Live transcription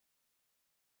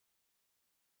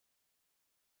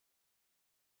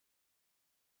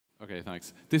Okay,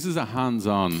 thanks. This is a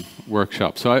hands-on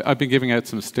workshop. So I've been giving out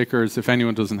some stickers. If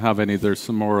anyone doesn't have any, there's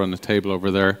some more on the table over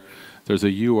there. There's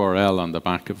a URL on the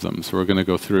back of them. So we're going to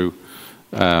go through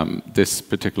this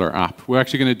particular app. We're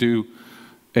actually going to do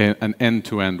an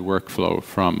end-to-end workflow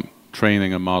from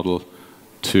training a model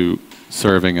to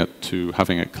serving it to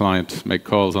having a client make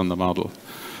calls on the model.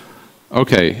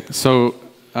 Okay, so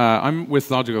I'm with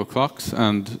Logical Clocks,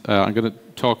 and I'm going to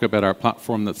talk about our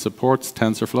platform that supports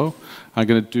TensorFlow. I'm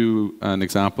going to do an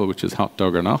example which is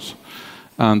Hotdog or not,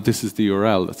 and this is the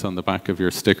URL that's on the back of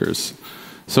your stickers.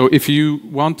 So if you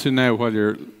want to now, while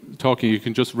you're talking, you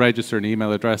can just register an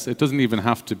email address. It doesn't even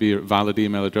have to be a valid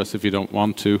email address if you don't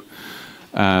want to.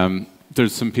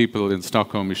 There's some people in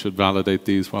Stockholm who should validate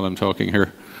these while I'm talking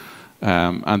here.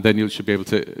 And then you should be able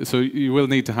to, so you will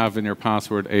need to have in your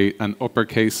password an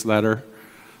uppercase letter,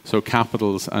 so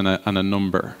capitals and a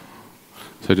number.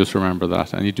 So just remember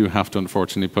that. And you do have to,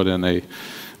 unfortunately, put in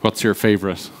what's your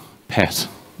favorite pet?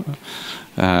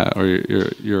 Or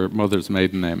your mother's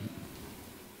maiden name.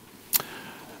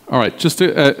 All right, just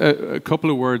a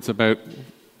couple of words about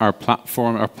our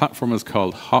platform. Our platform is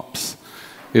called Hops.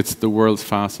 It's the world's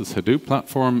fastest Hadoop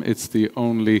platform. It's the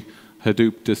only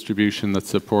Hadoop distribution that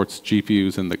supports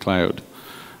GPUs in the cloud.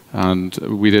 And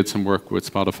we did some work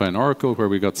with Spotify and Oracle where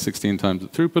we got 16 times the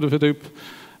throughput of Hadoop.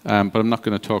 But I'm not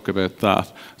going to talk about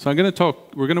that. So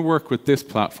we're going to work with this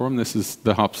platform. This is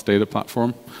the Hops data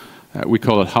platform. We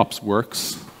call it Hops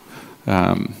Works.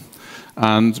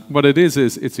 And what it is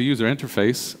it's a user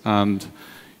interface, and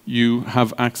you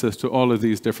have access to all of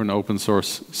these different open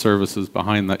source services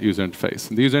behind that user interface.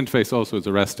 And the user interface also is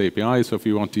a REST API, so if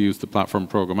you want to use the platform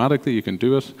programmatically, you can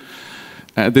do it.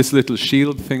 This little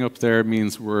shield thing up there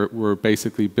means we're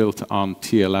basically built on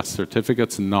TLS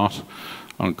certificates, not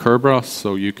on Keras,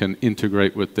 so you can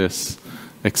integrate with this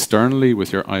externally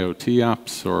with your IoT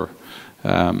apps or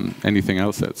anything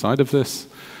else outside of this.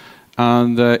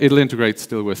 And it'll integrate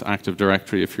still with Active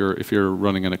Directory if you're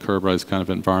running in a Keras kind of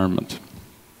environment.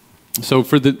 So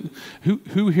for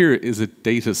who here is a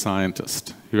data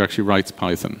scientist who actually writes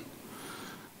Python?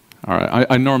 All right,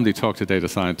 I normally talk to data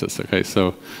scientists. Okay,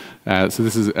 so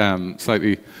this is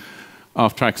slightly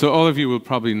off track. So all of you will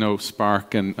probably know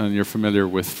Spark, and you're familiar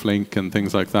with Flink and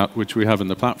things like that, which we have in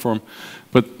the platform.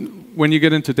 But when you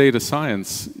get into data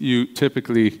science, you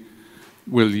typically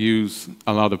will use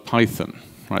a lot of Python,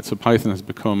 right? So Python has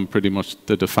become pretty much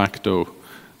the de facto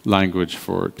language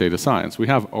for data science. We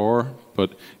have R,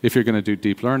 but if you're going to do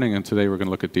deep learning, and today we're going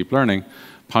to look at deep learning,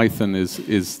 Python is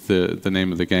the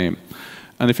name of the game.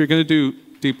 And if you're going to do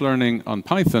deep learning on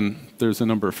Python, there's a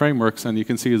number of frameworks, and you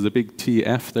can see there's a big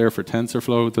TF there for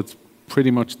TensorFlow. That's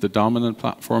pretty much the dominant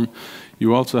platform.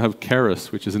 You also have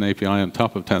Keras, which is an API on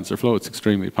top of TensorFlow. It's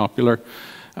extremely popular.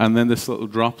 And then this little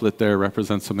droplet there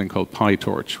represents something called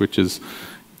PyTorch, which is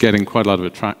getting quite a lot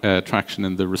of traction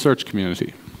in the research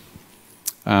community.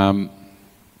 But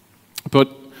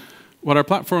what our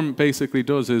platform basically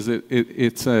does is you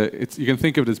can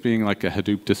think of it as being like a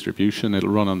Hadoop distribution. It'll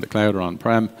run on the cloud or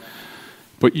on-prem.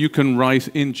 But you can write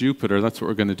in Jupyter. That's what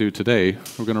we're going to do today.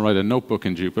 We're going to write a notebook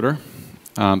in Jupyter,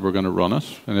 and we're going to run it.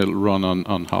 And it'll run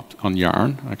on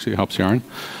Yarn, actually, Hops Yarn.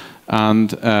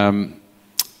 And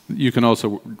you can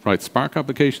also write Spark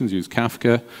applications, use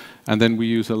Kafka. And then we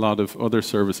use a lot of other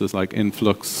services like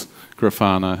Influx,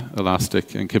 Grafana,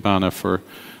 Elastic, and Kibana for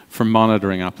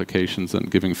monitoring applications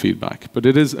and giving feedback. But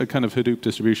it is a kind of Hadoop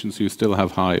distribution, so you still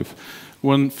have Hive.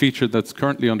 One feature that's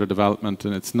currently under development,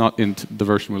 and it's not in the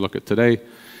version we look at today,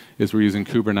 is we're using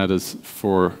Kubernetes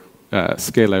for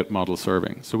scale-out model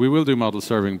serving. So we will do model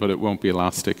serving, but it won't be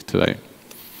Elastic today.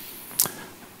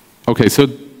 Okay, so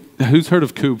who's heard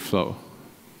of Kubeflow?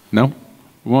 No?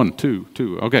 One, two.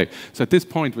 Okay, so at this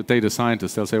point with data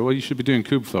scientists, they'll say, well, you should be doing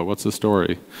Kubeflow. What's the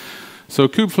story? So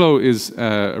Kubeflow is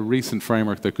a recent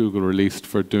framework that Google released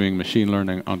for doing machine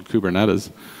learning on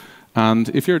Kubernetes. And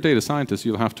if you're a data scientist,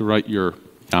 you'll have to write your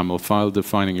YAML file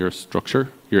defining your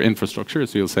structure, your infrastructure.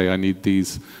 So you'll say, I need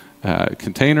these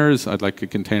containers. I'd like a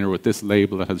container with this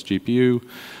label that has GPU,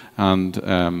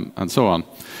 and so on.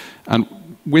 And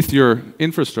with your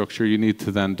infrastructure, you need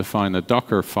to then define a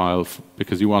Docker file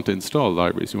because you want to install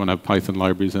libraries. You want to have Python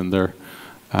libraries in there.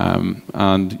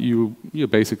 And you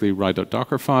basically write a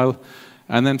Docker file.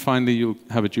 And then finally, you'll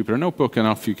have a Jupyter Notebook, and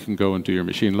off you can go and do your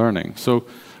machine learning. So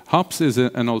Hops is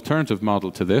an alternative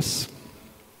model to this.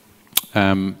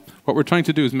 What we're trying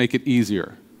to do is make it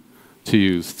easier to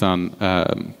use than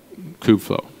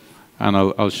Kubeflow. And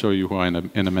I'll show you why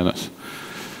in a minute.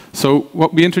 So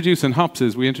what we introduce in Hops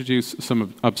is we introduce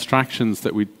some abstractions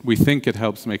that we think it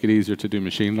helps make it easier to do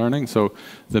machine learning. So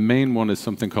the main one is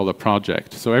something called a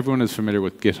project. So everyone is familiar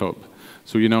with GitHub.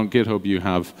 So on GitHub you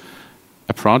have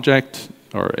a project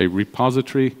or a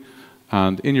repository,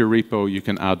 and in your repo you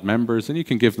can add members and you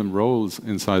can give them roles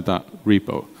inside that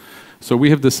repo. So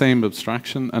we have the same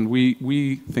abstraction, and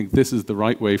we think this is the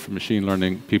right way for machine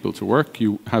learning people to work.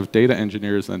 You have data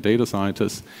engineers and data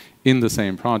scientists in the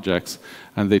same projects,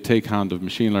 and they take hand of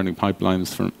machine learning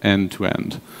pipelines from end to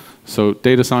end. So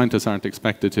data scientists aren't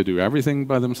expected to do everything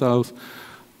by themselves,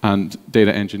 and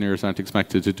data engineers aren't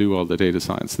expected to do all the data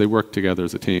science. They work together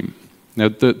as a team. Now,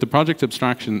 the project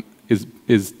abstraction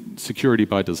is security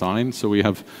by design, so we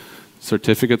have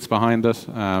certificates behind it.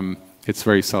 It's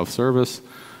very self-service.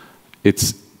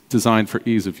 It's designed for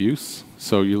ease of use,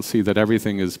 so you'll see that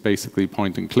everything is basically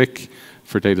point and click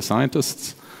for data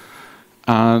scientists.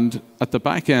 And at the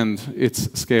back end,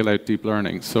 it's scale-out deep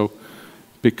learning. So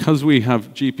because we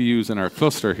have GPUs in our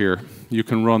cluster here, you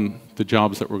can run the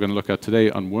jobs that we're going to look at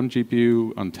today on 1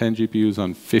 GPU, on 10 GPUs,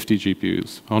 on 50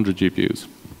 GPUs, 100 GPUs.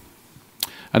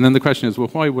 And then the question is, well,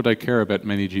 why would I care about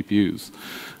many GPUs?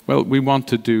 Well, we want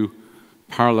to do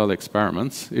parallel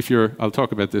experiments. I'll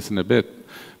talk about this in a bit,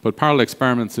 but parallel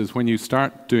experiments is when you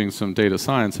start doing some data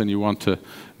science and you want to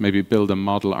maybe build a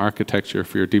model architecture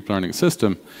for your deep learning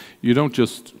system, you don't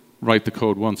just write the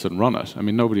code once and run it. I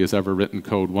mean, nobody has ever written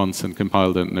code once and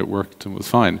compiled it and it worked and was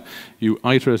fine. You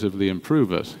iteratively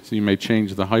improve it. So you may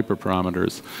change the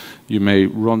hyperparameters. You may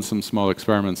run some small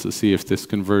experiments to see if this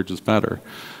converges better.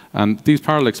 And these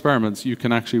parallel experiments, you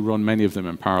can actually run many of them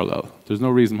in parallel. There's no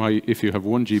reason why, if you have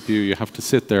 1 GPU, you have to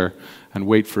sit there and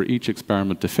wait for each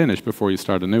experiment to finish before you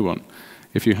start a new one.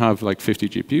 If you have like 50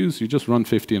 GPUs, you just run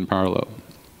 50 in parallel.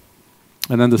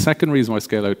 And then the second reason why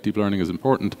scale-out deep learning is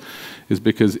important is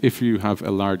because if you have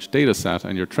a large data set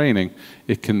and you're training,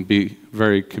 it can be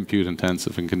very compute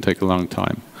intensive and can take a long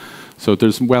time. So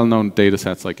there's well-known data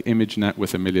sets like ImageNet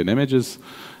with 1 million images.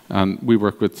 And we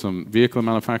work with some vehicle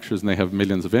manufacturers, and they have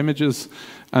millions of images.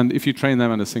 And if you train them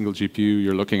on a single GPU,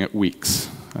 you're looking at weeks.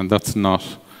 And that's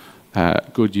not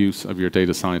good use of your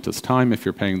data scientist's time if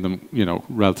you're paying them,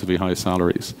 relatively high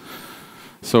salaries.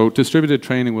 So distributed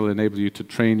training will enable you to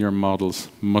train your models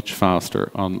much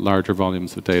faster on larger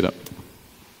volumes of data.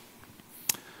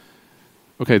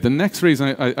 Okay, the next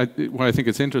reason why I think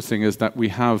it's interesting is that we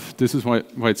have, this is why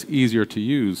it's easier to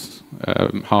use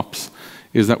hops,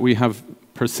 is that we have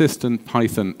persistent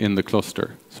Python in the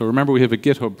cluster. So remember, we have a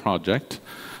GitHub project,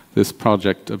 this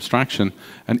project abstraction,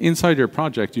 and inside your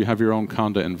project you have your own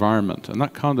Conda environment, and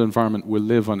that Conda environment will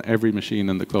live on every machine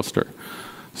in the cluster.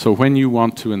 So when you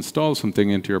want to install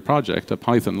something into your project, a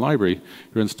Python library,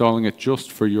 you're installing it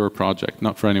just for your project,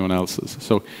 not for anyone else's.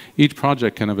 So each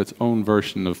project can have its own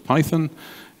version of Python,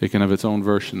 it can have its own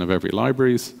version of every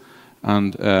libraries,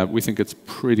 and we think it's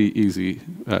pretty easy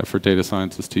for data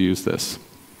scientists to use this.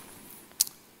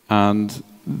 And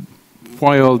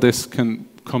why all this can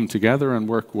come together and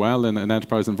work well in an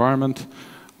enterprise environment,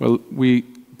 well, we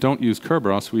don't use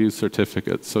Kerberos, we use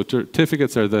certificates. So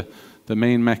certificates are the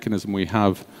main mechanism we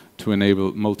have to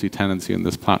enable multi-tenancy in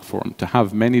this platform, to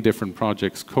have many different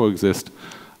projects coexist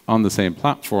on the same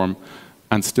platform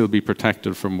and still be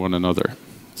protected from one another.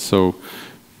 So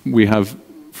we have,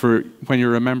 when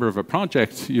you're a member of a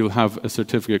project, you'll have a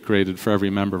certificate created for every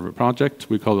member of a project.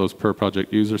 We call those per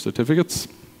project user certificates.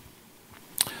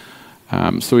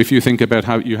 So if you think about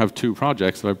how you have 2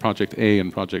 projects, like Project A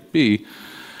and Project B,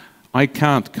 I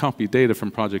can't copy data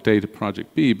from Project A to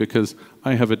Project B because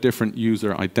I have a different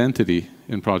user identity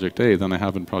in Project A than I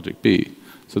have in Project B.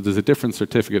 So there's a different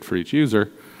certificate for each user,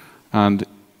 and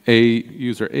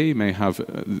user A may have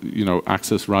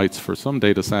access rights for some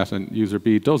data set and user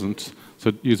B doesn't,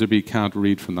 so user B can't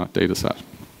read from that data set.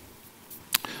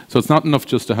 So it's not enough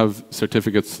just to have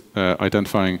certificates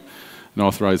identifying and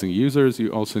authorizing users.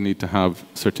 You also need to have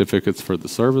certificates for the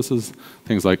services,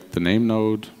 things like the name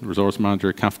node, resource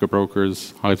manager, Kafka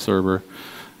brokers, Hive server,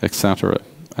 etc.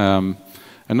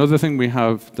 Another thing we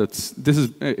have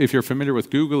if you're familiar with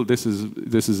Google, this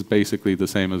is basically the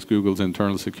same as Google's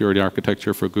internal security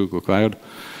architecture for Google Cloud.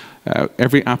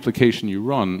 Every application you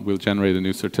run will generate a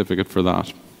new certificate for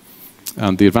that.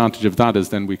 And the advantage of that is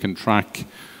then we can track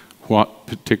what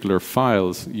particular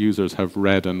files users have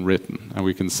read and written, and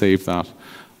we can save that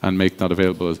and make that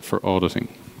available for auditing.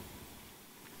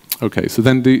 Okay, so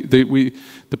then the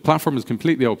platform is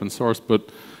completely open source, but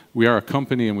we are a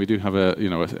company and we do have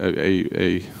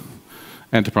a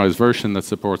enterprise version that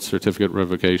supports certificate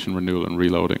revocation, renewal, and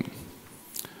reloading.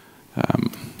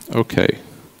 Okay,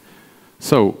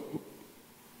 so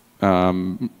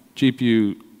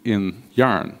GPU in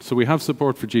Yarn. So we have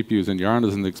support for GPUs in Yarn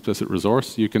as an explicit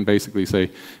resource. You can basically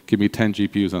say, give me 10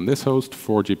 GPUs on this host,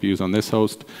 4 GPUs on this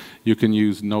host. You can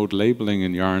use node labeling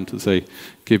in Yarn to say,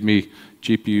 give me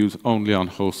GPUs only on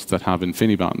hosts that have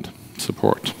InfiniBand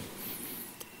support.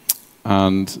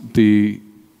 And the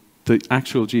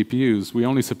actual GPUs, we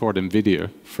only support NVIDIA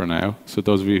for now. So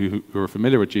those of you who are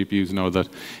familiar with GPUs know that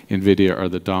NVIDIA are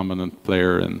the dominant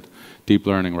player in deep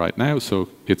learning right now, so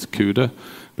it's CUDA.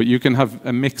 But you can have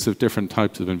a mix of different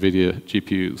types of NVIDIA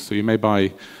GPUs. So you may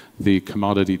buy the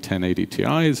commodity 1080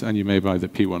 Ti's, and you may buy the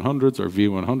P100s or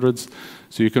V100s.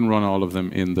 So you can run all of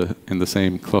them in the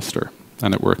same cluster,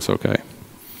 and it works okay.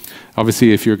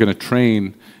 Obviously, if you're going to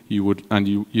train, you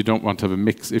don't want to have a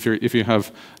mix. If you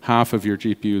have half of your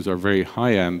GPUs are very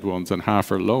high-end ones and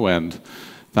half are low-end,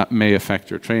 that may affect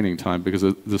your training time because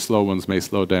the slow ones may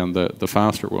slow down the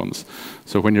faster ones.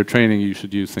 So when you're training, you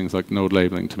should use things like node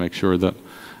labeling to make sure that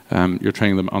you're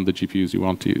training them on the GPUs you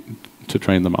want to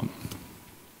train them on.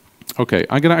 Okay,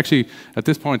 I'm going to actually, at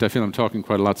this point, I feel I'm talking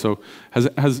quite a lot. So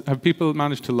have people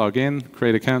managed to log in,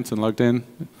 create accounts and logged in?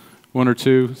 One or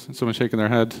two? Someone shaking their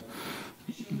head?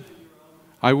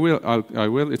 I will.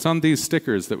 It's on these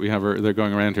stickers that we have. They're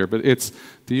going around here, but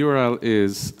the URL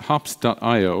is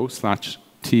hops.io/tf.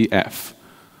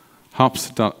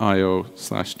 Hops.io/tf.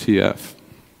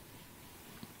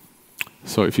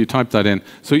 So if you type that in,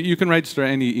 so you can register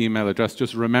any email address.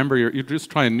 Just remember you just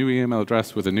try a new email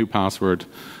address with a new password,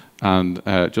 and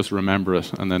just remember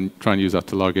it, and then try and use that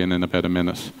to log in about a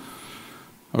minute.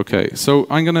 Okay, so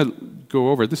I'm going to go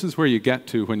over. This is where you get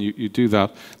to when you do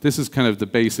that. This is kind of the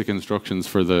basic instructions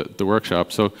for the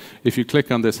workshop. So if you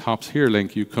click on this Hops Here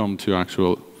link, you come to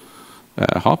actual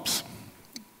Hops.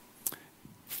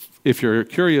 If you're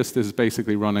curious, this is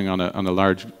basically running on a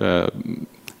large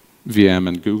VM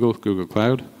in Google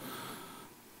Cloud.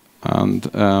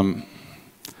 And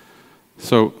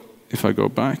so if I go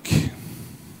back,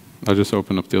 I'll just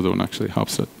open up the other one actually,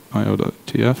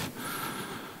 hops.io.tf.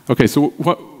 Okay, so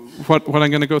what I'm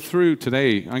going to go through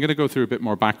today, I'm going to go through a bit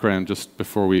more background just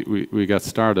before we get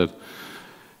started.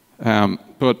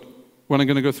 But what I'm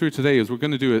going to go through today is we're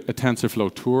going to do a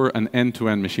TensorFlow tour, an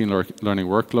end-to-end machine learning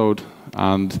workload,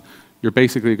 and you're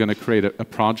basically going to create a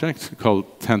project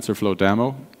called TensorFlow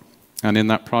Demo. And in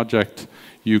that project,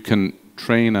 you can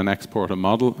train and export a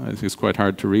model. I think it's quite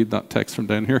hard to read that text from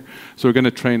down here. So we're going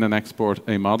to train and export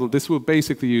a model. This will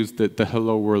basically use the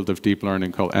hello world of deep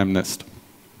learning called MNIST.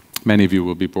 Many of you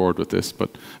will be bored with this,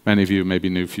 but many of you may be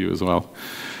new for you as well.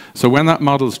 So when that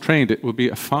model is trained, it will be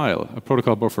a file, a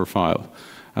protocol buffer file.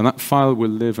 And that file will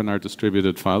live in our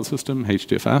distributed file system,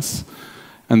 HDFS.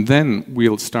 And then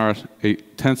we'll start a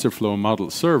TensorFlow model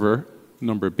server,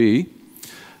 number B.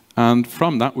 And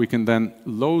from that, we can then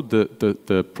load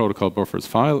the protocol buffers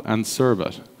file and serve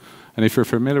it. And if you're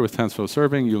familiar with TensorFlow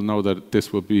serving, you'll know that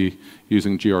this will be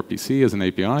using gRPC as an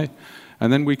API.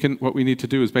 And then what we need to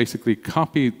do is basically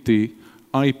copy the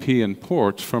IP and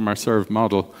port from our served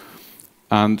model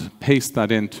and paste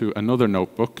that into another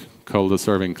notebook called the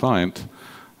serving client.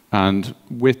 And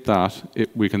with that,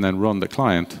 we can then run the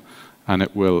client, and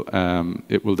it will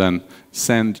then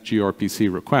send gRPC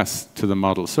requests to the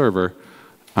model server,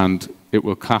 and it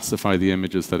will classify the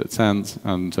images that it sends,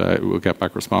 and it will get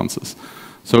back responses.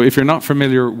 So if you're not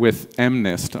familiar with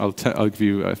MNIST, I'll give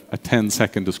you a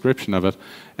 10-second description of it.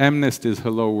 MNIST is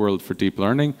Hello World for deep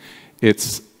learning.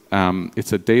 It's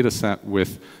a data set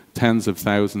with tens of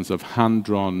thousands of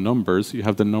hand-drawn numbers. You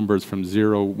have the numbers from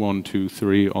 0, 1, 2,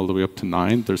 3, all the way up to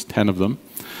 9. There's 10 of them.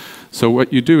 So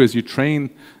what you do is you train,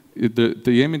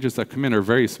 the images that come in are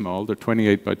very small. They're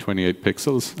 28 by 28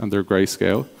 pixels, and they're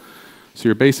grayscale. So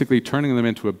you're basically turning them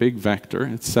into a big vector.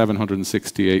 It's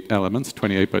 768 elements,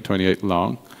 28 by 28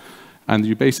 long. And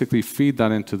you basically feed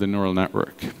that into the neural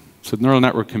network. So the neural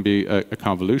network can be a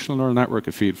convolutional neural network,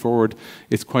 a feed forward.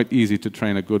 It's quite easy to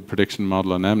train a good prediction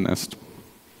model on MNIST.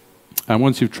 And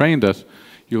once you've trained it,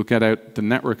 you'll get out the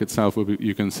network itself.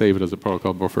 You can save it as a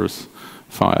protocol buffers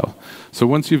file. So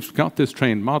once you've got this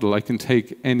trained model, I can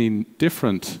take any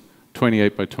different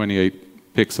 28 by 28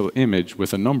 pixel image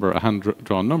with a number, a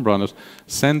hand-drawn number on it,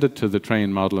 send it to the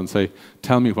trained model and say,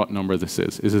 tell me what number this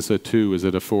is. Is this a 2? Is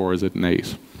it a 4? Is it an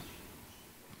 8?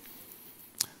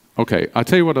 Okay, I'll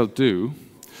tell you what I'll do.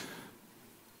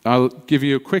 I'll give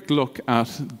you a quick look at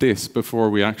this before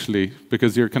we actually,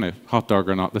 because you're kind of Hotdog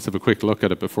or not, let's have a quick look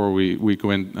at it before we go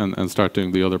in and start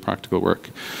doing the other practical work.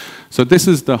 So this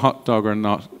is the Hotdog or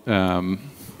not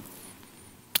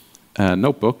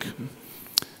notebook.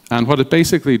 And what it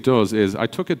basically does is I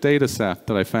took a data set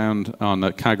that I found on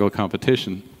a Kaggle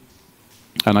competition,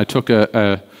 and I took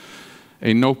a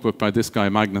a notebook by this guy,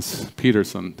 Magnus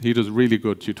Peterson. He does really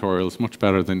good tutorials, much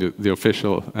better than the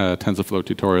official TensorFlow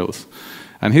tutorials.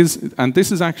 And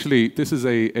this is I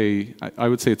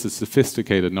would say it's a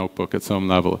sophisticated notebook at some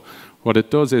level. What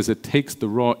it does is it takes the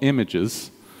raw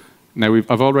images. Now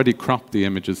I've already cropped the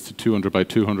images to 200 by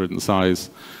 200 in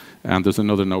size, and there's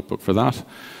another notebook for that.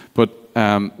 But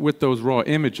with those raw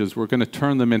images, we're going to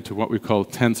turn them into what we call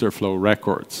TensorFlow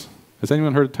records. Has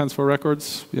anyone heard of TensorFlow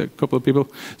records? Yeah, a couple of people.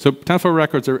 So TensorFlow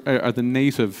records are the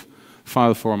native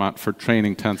file format for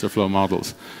training TensorFlow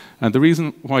models. And the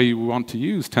reason why you want to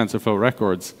use TensorFlow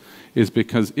records is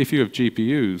because if you have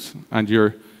GPUs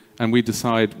and we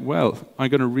decide, well, I'm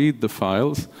going to read the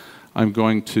files, I'm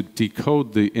going to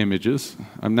decode the images,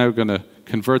 I'm now going to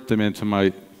convert them into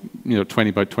my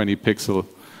 20 by 20 pixel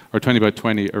or 20 by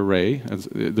 20 array.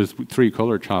 There's 3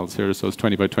 color channels here, so it's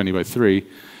 20 by 20 by 3.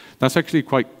 That's actually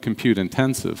quite compute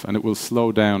intensive, and it will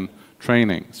slow down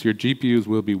training. So your GPUs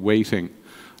will be waiting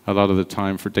a lot of the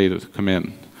time for data to come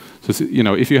in. So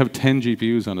if you have 10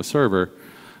 GPUs on a server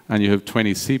and you have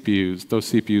 20 CPUs,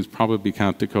 those CPUs probably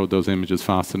can't decode those images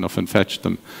fast enough and fetch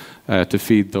them to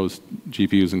feed those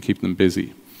GPUs and keep them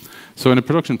busy. So in a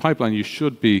production pipeline, you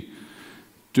should be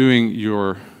doing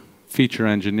your feature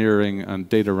engineering and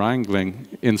data wrangling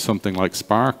in something like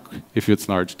Spark, if it's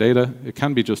large data. It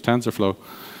can be just TensorFlow.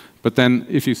 But then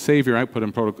if you save your output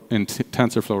in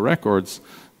TensorFlow records,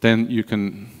 then you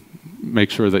can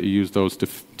make sure that you use those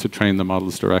to train the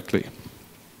models directly.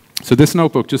 So this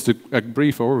notebook, just a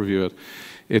brief overview of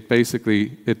it,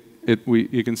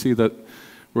 you can see that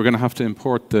we're going to have to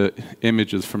import the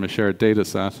images from a shared data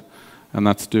set, and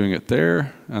that's doing it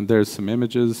there, and there's some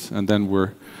images, and then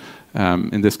we're,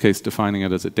 in this case, defining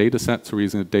it as a data set, so we're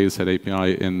using a data set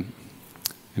API in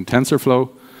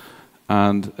TensorFlow.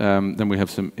 And then we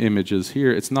have some images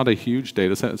here. It's not a huge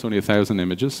data set, it's only 1,000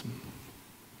 images.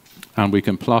 And we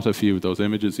can plot a few of those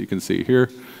images you can see here.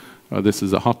 This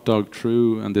is a hot dog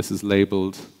true, and this is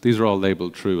labeled, these are all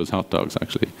labeled true as hot dogs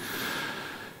actually.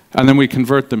 And then we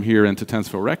convert them here into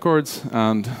TensorFlow records,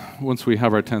 and once we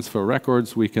have our TensorFlow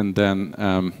records, we can then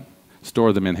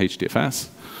store them in HDFS.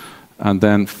 And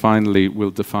then finally,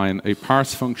 we'll define a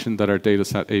parse function that our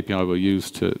dataset API will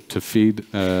use to feed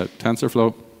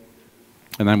TensorFlow.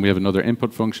 And then we have another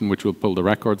input function which will pull the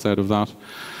records out of that.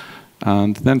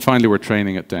 And then finally, we're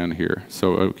training it down here.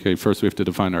 So, okay, first we have to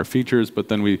define our features, but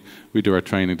then we do our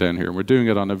training down here. We're doing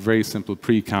it on a very simple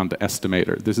pre-canned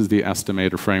estimator. This is the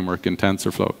estimator framework in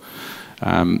TensorFlow.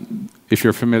 If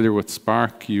you're familiar with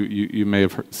Spark, you may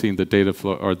have seen the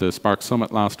Dataflow or the Spark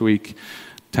Summit last week.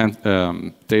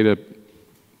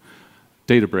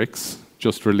 Databricks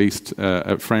just released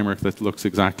a framework that looks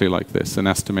exactly like this, an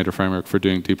estimator framework for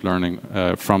doing deep learning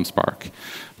from Spark.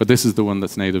 But this is the one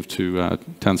that's native to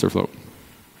TensorFlow.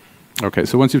 Okay,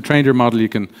 so once you've trained your model, you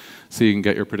can see you can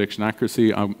get your prediction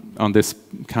accuracy. On this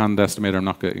canned estimator, I'm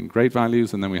not getting great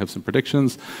values, and then we have some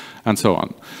predictions, and so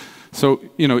on. So,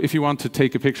 if you want to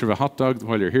take a picture of a hot dog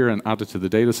while you're here and add it to the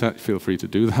data set, feel free to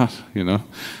do that,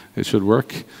 It should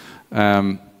work.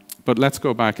 But let's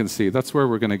go back and see. That's where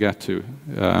we're going to get to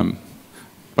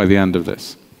by the end of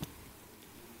this.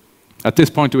 At this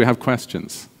point, do we have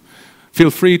questions?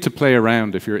 Feel free to play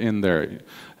around if you're in there.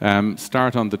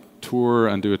 Start on the tour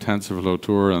and do a TensorFlow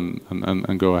tour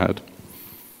and go ahead.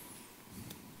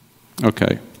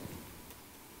 Okay.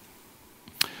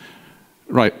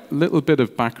 Right, a little bit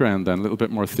of background then, a little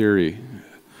bit more theory.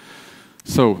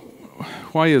 So,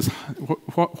 why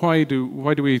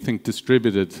do we think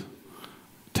distributed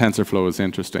TensorFlow is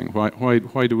interesting?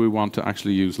 Why do we want to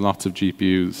actually use lots of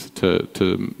GPUs to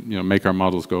make our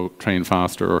models go train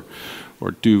faster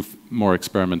or do more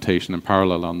experimentation in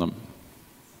parallel on them?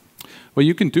 Well,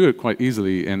 you can do it quite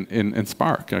easily in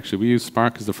Spark, actually. We use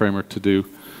Spark as the framework to do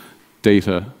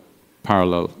data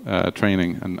parallel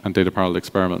training and data parallel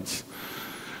experiments.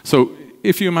 So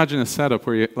if you imagine a setup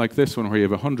like this one, where you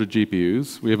have 100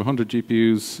 GPUs, we have 100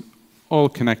 GPUs all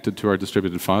connected to our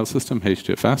distributed file system,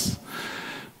 HDFS.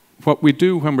 What we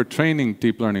do when we're training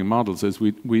deep learning models is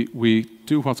we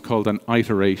do what's called an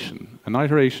iteration. An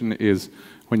iteration is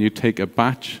when you take a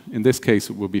batch, in this case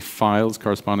it will be files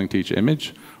corresponding to each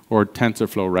image, or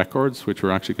TensorFlow records, which we're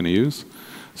actually going to use.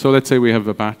 So let's say we have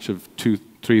a batch of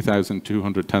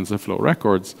 3,200 TensorFlow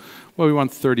records. Well, we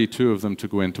want 32 of them to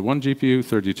go into one GPU,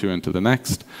 32 into the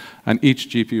next, and each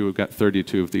GPU will get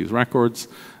 32 of these records.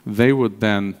 They would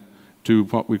then do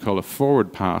what we call a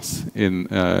forward pass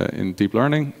in deep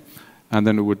learning, and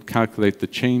then it would calculate the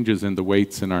changes in the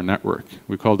weights in our network.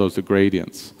 We call those the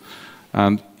gradients.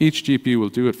 And each GPU will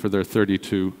do it for their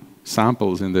 32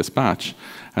 samples in this batch,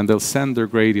 and they'll send their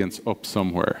gradients up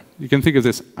somewhere. You can think of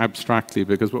this abstractly,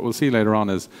 because what we'll see later on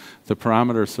is the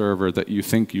parameter server that you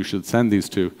think you should send these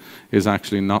to is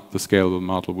actually not the scalable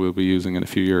model we'll be using in a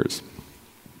few years.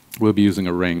 We'll be using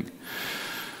a ring.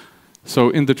 So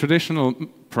in the traditional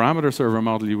parameter server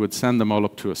model, you would send them all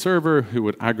up to a server who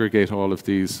would aggregate all of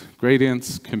these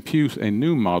gradients, compute a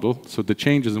new model, so the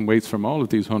changes in weights from all of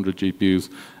these 100 GPUs,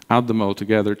 add them all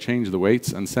together, change the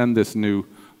weights, and send this new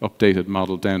updated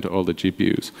model down to all the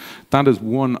GPUs. That is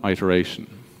one iteration.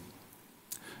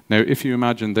 Now, if you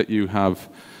imagine that you have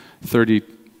 30,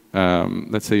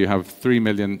 let's say you have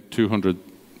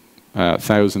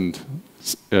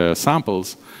 3,200,000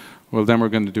 samples, well, then we're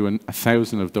going to do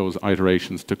 1,000 of those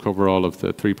iterations to cover all of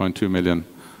the 3.2 million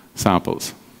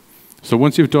samples. So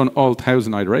once you've done all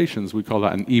 1,000 iterations, we call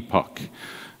that an epoch.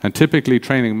 And typically,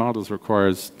 training models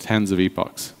requires tens of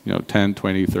epochs, 10,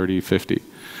 20, 30, 50.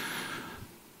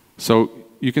 So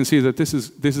you can see that this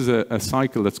is a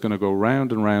cycle that's going to go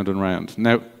round and round and round.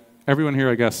 Now, everyone here,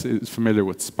 I guess, is familiar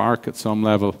with Spark at some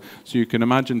level, so you can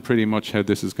imagine pretty much how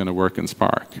this is going to work in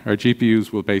Spark. Our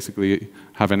GPUs will basically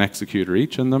have an executor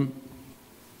each in them,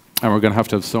 and we're going to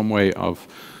have some way of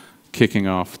kicking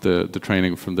off the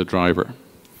training from the driver.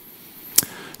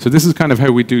 So this is kind of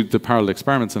how we do the parallel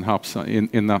experiments in HOPS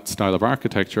in that style of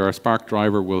architecture. Our Spark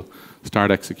driver will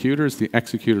start executors. The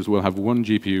executors will have one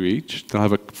GPU each. They'll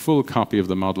have a full copy of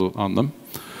the model on them.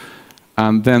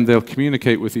 And then they'll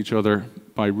communicate with each other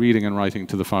by reading and writing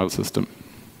to the file system.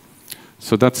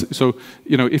 So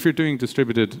if you're doing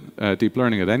distributed deep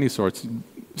learning of any sort,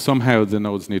 somehow the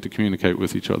nodes need to communicate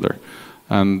with each other.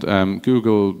 And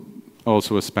Google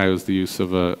also espoused the use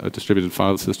of a distributed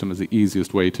file system as the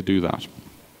easiest way to do that.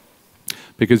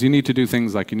 Because you need to do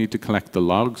things like you need to collect the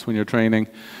logs when you're training.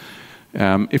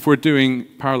 If we're doing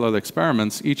parallel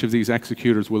experiments, each of these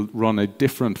executors will run a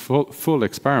different full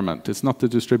experiment. It's not the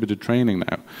distributed training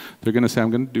now. They're going to say,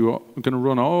 I'm going to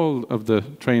run all of the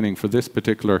training for this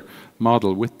particular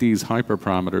model with these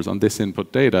hyperparameters on this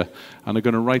input data, and I'm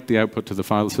going to write the output to the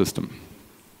file system.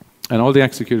 And all the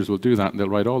executors will do that, and they'll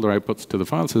write all their outputs to the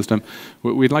file system.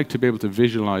 We'd like to be able to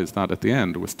visualize that at the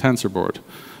end with TensorBoard.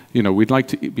 We'd like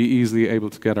to be easily able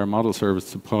to get our model service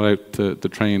to pull out the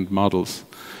trained models.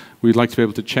 We'd like to be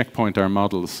able to checkpoint our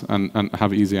models and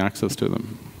have easy access to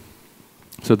them.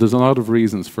 So there's a lot of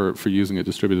reasons for using a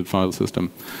distributed file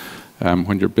system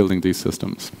when you're building these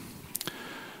systems.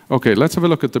 Okay, let's have a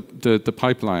look at the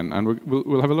pipeline. And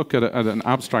we'll have a look at an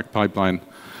abstract pipeline.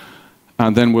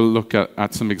 And then we'll look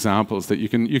at some examples that you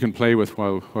can play with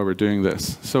while we're doing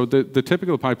this. So the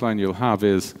typical pipeline you'll have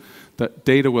is that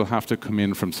data will have to come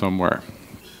in from somewhere.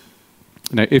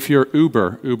 Now, if you're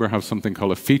Uber have something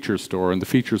called a feature store, and the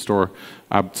feature store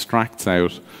abstracts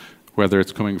out whether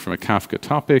it's coming from a Kafka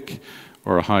topic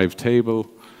or a Hive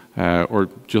table or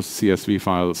just CSV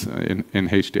files in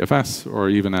HDFS or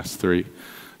even S3.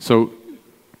 So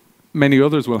many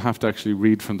others will have to actually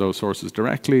read from those sources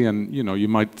directly, and you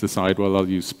might decide, well, I'll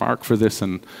use Spark for this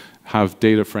and have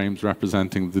data frames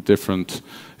representing the different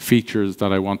features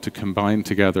that I want to combine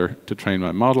together to train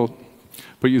my model.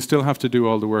 But you still have to do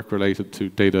all the work related to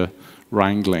data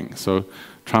wrangling. So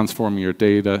transforming your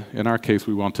data. In our case,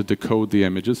 we want to decode the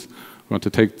images. We want to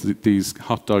take these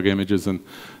Hotdog images and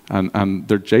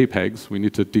they're JPEGs. We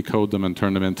need to decode them and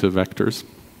turn them into vectors.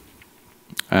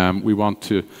 We want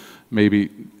to maybe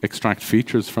extract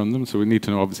features from them. So we need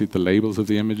to know, obviously, the labels of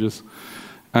the images.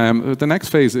 The next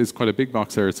phase is quite a big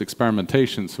box there. It's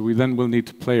experimentation. So we then will need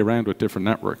to play around with different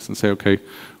networks and say, OK,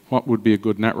 what would be a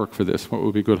good network for this? What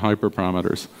would be good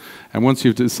hyperparameters? And once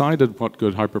you've decided what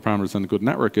good hyperparameters and a good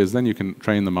network is, then you can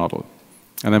train the model.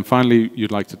 And then finally,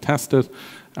 you'd like to test it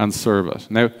and serve it.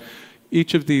 Now,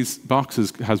 each of these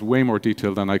boxes has way more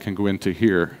detail than I can go into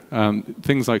here.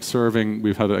 Things like serving,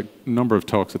 we've had a number of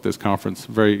talks at this conference,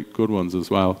 very good ones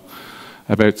as well,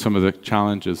 about some of the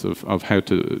challenges of how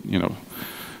to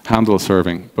handle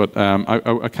serving. But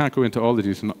I can't go into all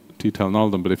the detail on all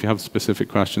of them, but if you have specific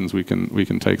questions, we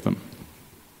can take them.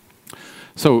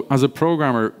 So as a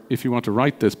programmer, if you want to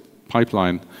write this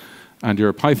pipeline, and you're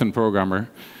a Python programmer,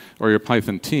 or your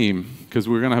Python team, because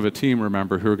we're going to have a team,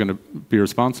 remember, who are going to be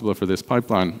responsible for this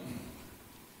pipeline,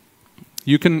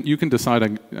 you can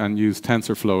decide and use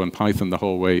TensorFlow and Python the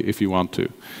whole way if you want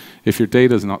to. If your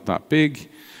data is not that big,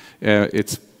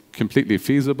 it's completely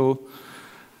feasible.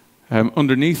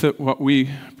 Underneath it, what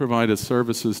we provide as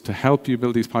services to help you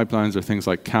build these pipelines are things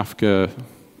like Kafka,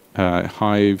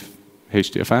 Hive,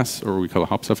 HDFS, or we call it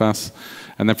HopsFS.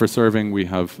 And then for serving, we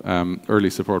have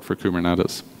early support for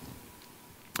Kubernetes.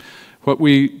 What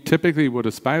we typically would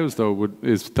espouse, though,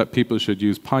 is that people should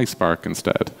use PySpark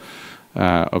instead.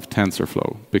 of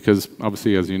TensorFlow, because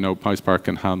obviously, as you know, PySpark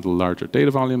can handle larger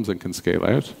data volumes and can scale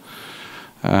out.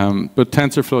 But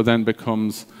TensorFlow then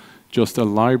becomes just a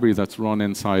library that's run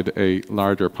inside a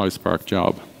larger PySpark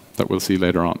job that we'll see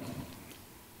later on.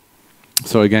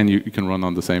 So again, you can run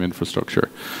on the same infrastructure.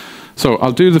 So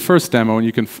I'll do the first demo, and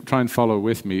you can try and follow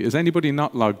with me. Is anybody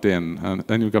not logged in? And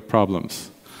then you've got problems.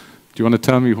 Do you want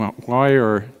to tell me why,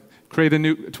 or create a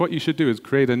new? What you should do is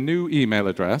create a new email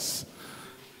address.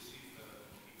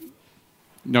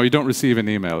 No, you don't receive an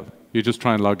email. You just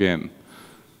try and log in.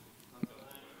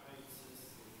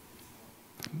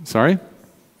 Sorry?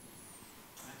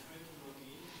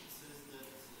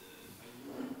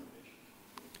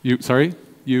 Sorry?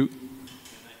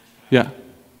 Yeah.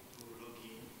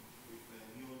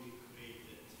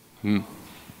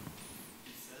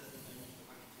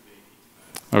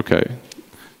 Okay.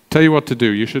 Tell you what to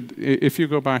do. You should, if you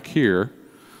go back here,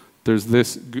 there's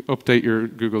this update your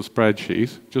Google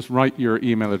spreadsheet. Just write your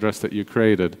email address that you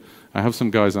created. I have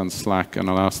some guys on Slack, and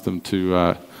I'll ask them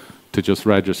to just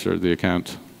register the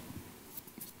account.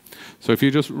 So if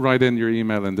you just write in your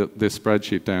email in this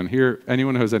spreadsheet down here,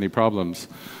 anyone who has any problems,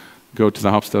 go to the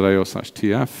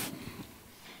hops.io/tf.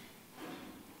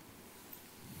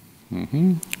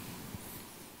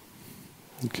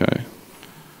 Okay.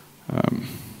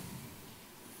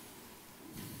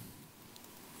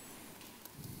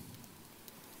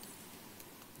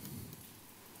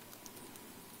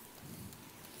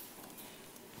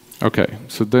 Okay,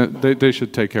 so they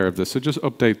should take care of this. So just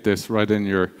update this right in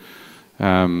your,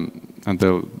 and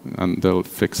they'll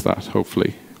fix that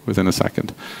hopefully within a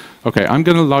second. Okay, I'm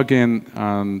going to log in,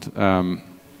 and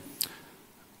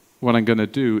what I'm going to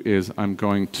do is I'm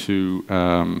going to,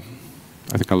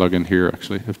 I think I'll log in here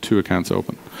actually. I have 2 accounts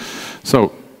open.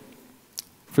 So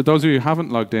for those of you who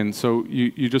haven't logged in, so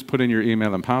you just put in your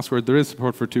email and password. There is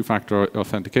support for 2-factor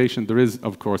authentication. There is,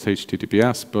 of course,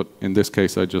 HTTPS, but in this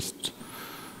case I just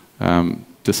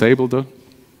disabled it.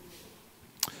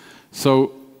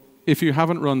 So if you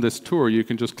haven't run this tour, you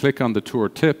can just click on the tour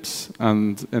tips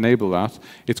and enable that.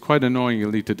 It's quite annoying.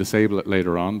 You'll need to disable it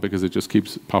later on because it just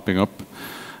keeps popping up.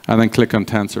 And then click on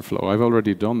TensorFlow. I've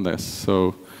already done this,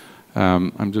 so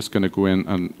I'm just going to go in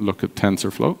and look at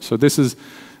TensorFlow. So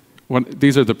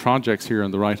these are the projects here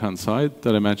on the right-hand side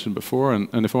that I mentioned before.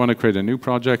 And if I want to create a new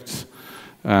project,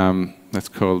 let's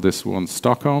call this one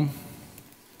Stockholm.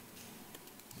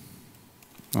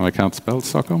 Oh, I can't spell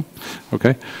Stockholm.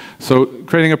 Okay. So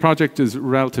creating a project is a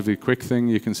relatively quick thing.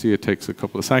 You can see it takes a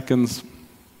couple of seconds.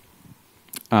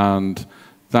 And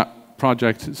that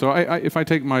project, so if I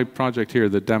take my project here,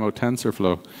 the demo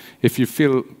TensorFlow, if you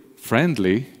feel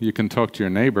friendly, you can talk to your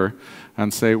neighbor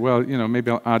and say, well, maybe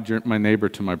I'll add my neighbor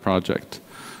to my project.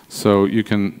 So you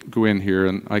can go in here,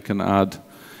 and I can add,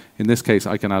 in this case,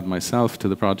 I can add myself to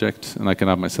the project, and I can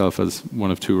add myself as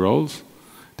one of 2 roles,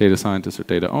 data scientist or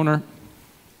data owner.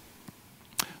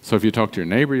 So if you talk to your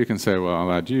neighbor, you can say, well,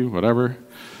 I'll add you, whatever.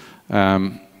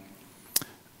 And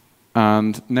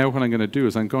now what I'm going to do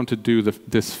is I'm going to do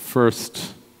this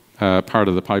first part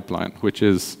of the pipeline, which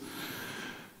is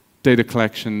data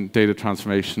collection, data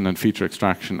transformation, and feature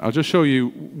extraction. I'll just show you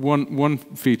one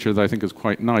feature that I think is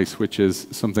quite nice, which is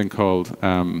something called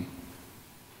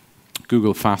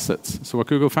Google Facets. So what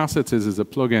Google Facets is a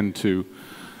plugin to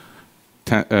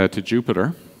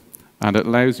Jupyter. And it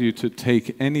allows you to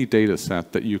take any data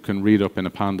set that you can read up in a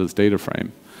pandas data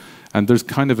frame. And there's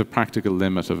kind of a practical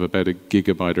limit of about 1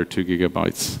 gigabyte or 2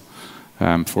 gigabytes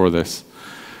for this.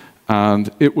 And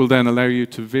it will then allow you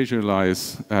to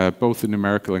visualize both the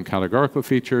numerical and categorical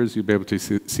features. You'll be able to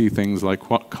see things like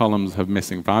what columns have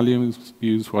missing values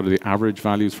used, what are the average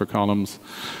values for columns.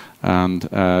 And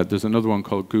there's another one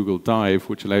called Google Dive,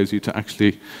 which allows you to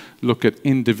actually look at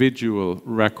individual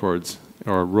records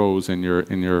or rows in your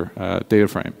data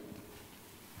frame.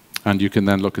 And you can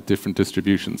then look at different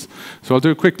distributions. So I'll do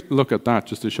a quick look at that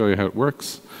just to show you how it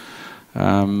works.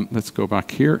 Let's go back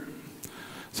here.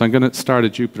 So I'm going to start a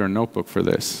Jupyter Notebook for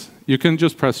this. You can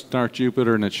just press Start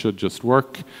Jupyter and it should just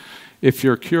work. If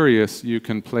you're curious, you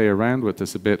can play around with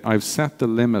this a bit. I've set the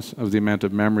limit of the amount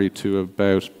of memory to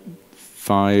about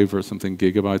 5 or something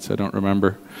gigabytes, I don't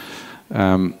remember.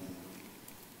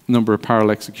 Number of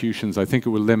parallel executions, I think it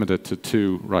will limit it to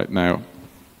 2 right now.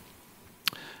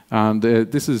 And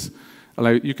this is,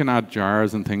 you can add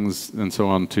jars and things and so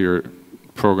on to your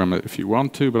program if you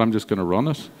want to, but I'm just going to run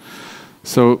it.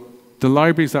 So the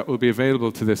libraries that will be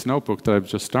available to this notebook that I've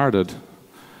just started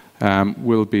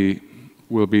will be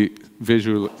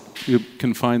visual. You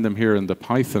can find them here in the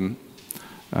Python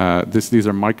These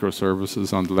are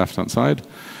microservices on the left-hand side.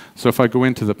 So if I go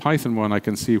into the Python one, I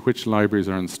can see which libraries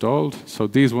are installed. So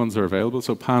these ones are available.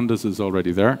 So Pandas is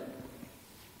already there.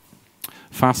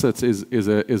 Facets is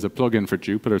a plugin for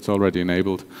Jupyter. It's already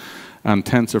enabled. And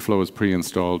TensorFlow is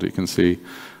pre-installed, you can see,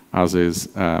 as is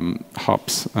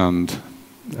hops and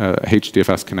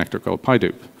HDFS connector called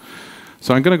PyDupe.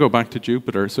 So I'm going to go back to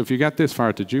Jupyter. So if you get this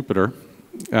far to Jupyter,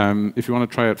 if you want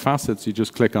to try out facets, you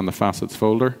just click on the facets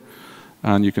folder.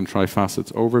 And you can try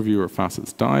facets overview or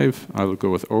facets dive. I will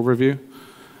go with overview.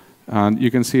 And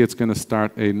you can see it's going to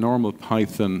start a normal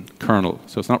Python kernel.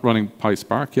 So it's not running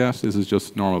PySpark yet. This is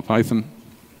just normal Python.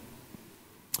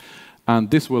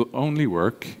 And this will only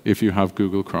work if you have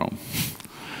Google Chrome.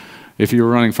 If you're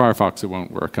running Firefox, it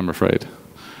won't work, I'm afraid.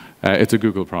 It's a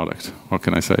Google product. What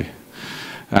can I say?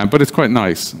 But it's quite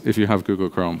nice if you have Google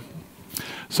Chrome.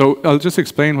 So I'll just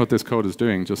explain what this code is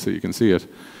doing, just so you can see it.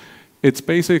 It's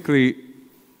basically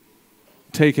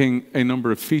taking a number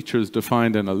of features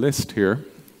defined in a list here.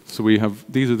 So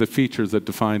these are the features that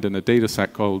defined in a data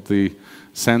set called the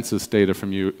census data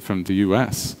from the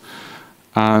US.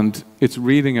 And it's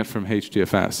reading it from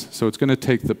HDFS. So it's going to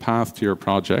take the path to your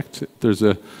project. There's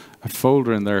a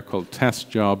folder in there called test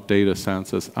job data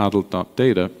census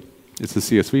adult.data. It's a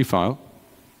CSV file.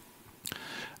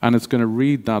 And it's going to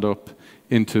read that up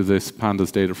into this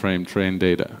pandas data frame train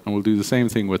data. And we'll do the same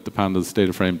thing with the pandas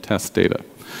data frame test data.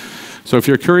 So if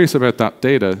you're curious about that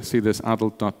data, see this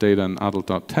adult.data and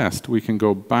adult.test, we can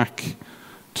go back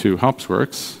to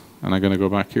Hopsworks. And I'm going to go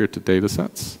back here to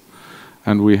datasets.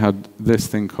 And we had this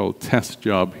thing called test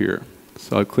job here.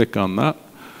 So I'll click on that.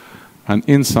 And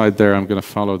inside there, I'm going to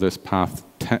follow this path,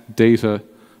 data,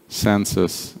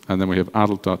 census, and then we have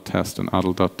adult.test and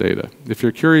adult.data. If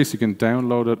you're curious, you can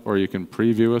download it or you can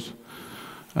preview it.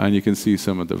 And you can see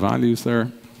some of the values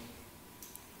there.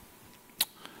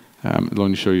 It'll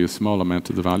only show you a small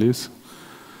amount of the values.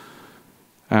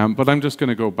 But I'm just going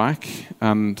to go back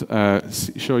and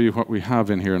show you what we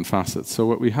have in here in facets. So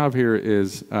what we have here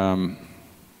is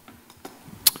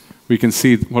we can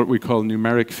see what we call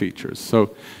numeric features.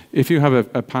 So if you have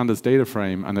a pandas data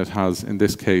frame and it has, in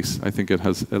this case, I think it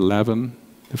has 11,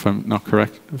 if I'm not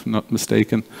correct, if I'm not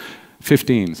mistaken,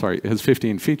 15, sorry, it has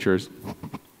 15 features.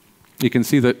 You can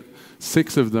see that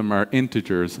 6 of them are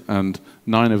integers and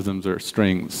 9 of them are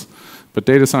strings. But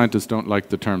data scientists don't like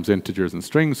the terms integers and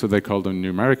strings, so they call them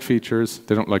numeric features.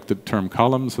 They don't like the term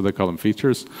columns, so they call them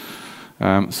features.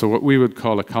 So what we would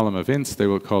call a column of ints, they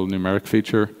will call a numeric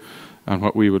feature. And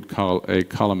what we would call a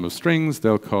column of strings,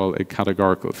 they'll call a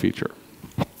categorical feature.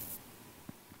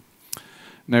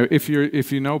 Now, if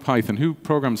you know Python, who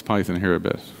programs Python here a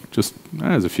bit? Just,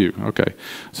 there's a few, okay.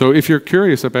 So if you're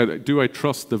curious about, do I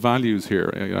trust the values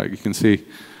here? You can see,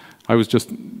 I was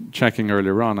just checking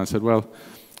earlier on, I said, well,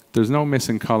 there's no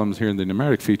missing columns here in the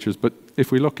numeric features, but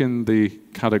if we look in the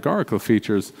categorical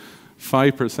features,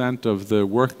 5% of the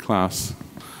work class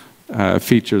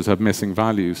features have missing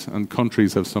values, and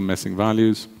countries have some missing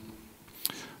values.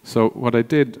 So what I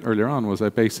did earlier on was I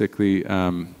basically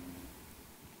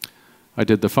I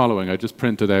did the following. I just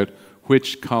printed out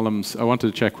which columns, I wanted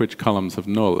to check which columns have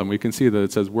null, and we can see that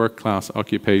it says work class,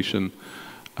 occupation,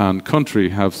 and country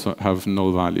have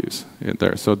null values in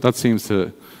there. So that seems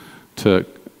to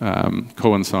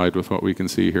coincide with what we can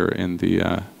see here in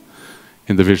the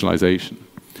visualization.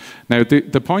 Now,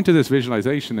 the point of this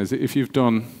visualization is if you've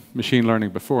done machine learning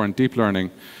before and deep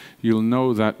learning, you'll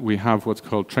know that we have what's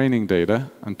called training data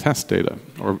and test data,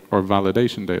 or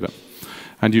validation data.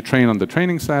 And you train on the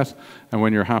training set, and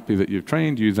when you're happy that you've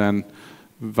trained, you then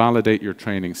validate your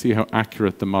training, see how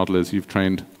accurate the model is you've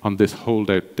trained on this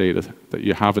holdout data that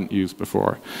you haven't used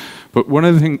before. But one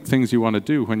of the things you want to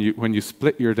do when you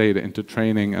split your data into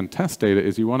training and test data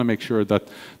is you want to make sure that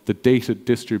the data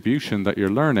distribution that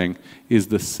you're learning is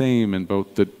the same in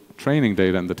both the training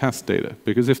data and the test data.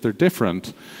 Because if they're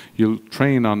different, you'll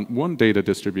train on one data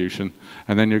distribution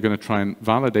and then you're going to try and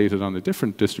validate it on a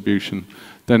different distribution,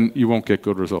 then you won't get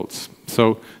good results.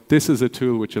 So this is a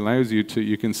tool which allows you to,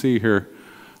 you can see here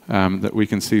that we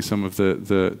can see some of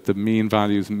the mean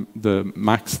values, the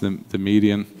max, the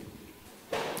median,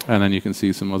 and then you can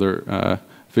see some other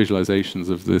visualizations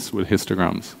of this with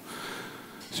histograms.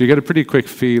 So you get a pretty quick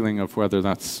feeling of whether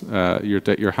that's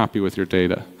you're happy with your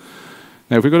data.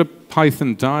 Now, if we go to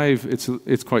Python Dive,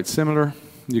 it's quite similar.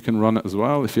 You can run it as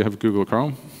well if you have Google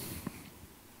Chrome.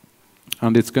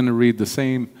 And it's going to read the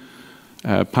same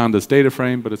pandas data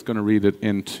frame, but it's going to read it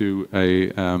into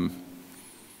a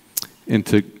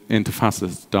into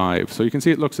facets dive. So you can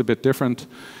see it looks a bit different.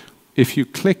 If you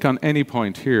click on any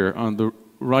point here on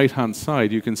right-hand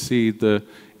side, you can see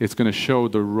it's going to show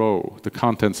the row, the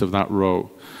contents of that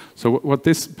row. So what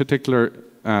this particular,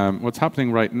 what's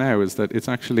happening right now is that it's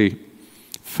actually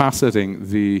faceting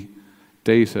the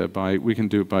data by, we can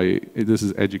do it by, this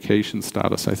is education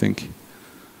status, I think.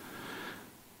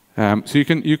 So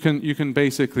you can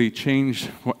basically change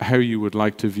how you would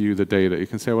like to view the data. You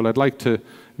can say, well, I'd like to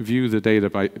view the data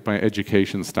by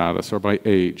education status or by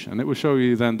age, and it will show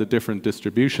you then the different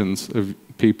distributions of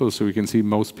people. So we can see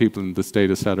most people in this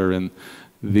data set are in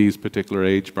these particular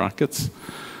age brackets.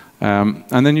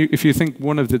 And then if you think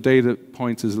one of the data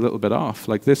points is a little bit off,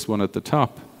 like this one at the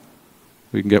top,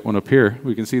 we can get one up here.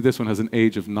 We can see this one has an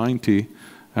age of 90,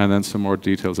 and then some more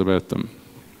details about them.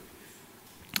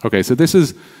 Okay, so this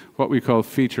is what we call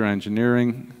feature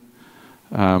engineering.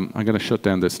 I'm going to shut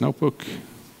down this notebook.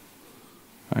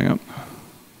 Hang on.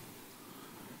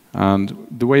 And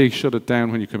the way you shut it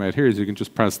down when you come out here is you can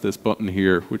just press this button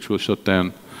here, which will shut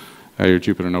down your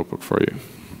Jupyter Notebook for you.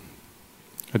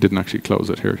 I didn't actually close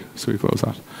it here, so we close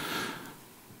that.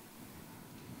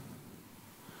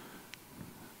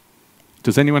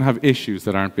 Does anyone have issues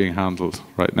that aren't being handled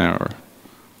right now? Or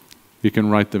you can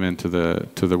write them into the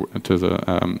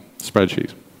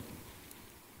spreadsheet.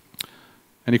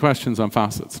 Any questions on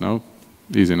facets? No?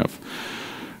 Easy enough.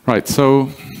 Right,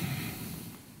 so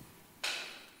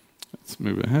let's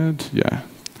move ahead. Yeah.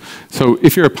 So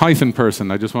if you're a Python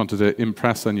person, I just wanted to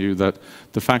impress on you that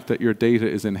the fact that your data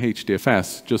is in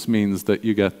HDFS just means that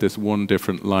you get this one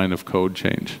different line of code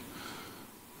change.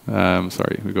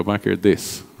 Sorry, we go back here,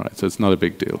 this. Right, so it's not a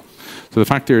big deal. So the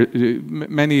fact here,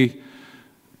 many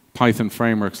Python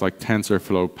frameworks like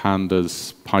TensorFlow,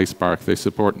 Pandas, PySpark, they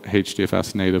support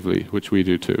HDFS natively, which we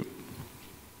do too.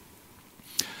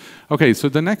 Okay, so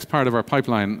the next part of our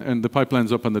pipeline, and the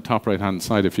pipeline's up on the top right-hand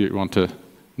side if you want to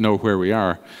know where we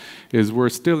are, is we're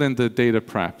still in the data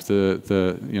prep,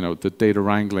 the data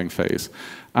wrangling phase.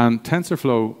 And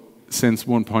TensorFlow, since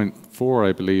 1.4,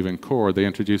 I believe, in core, they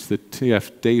introduced the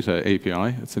TF Data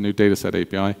API. It's a new dataset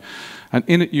API. And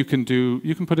in it, you can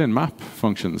put in map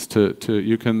functions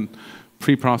you can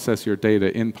pre-process your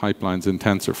data in pipelines in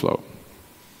TensorFlow.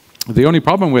 The only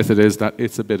problem with it is that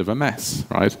it's a bit of a mess,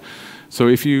 right? So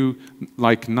if you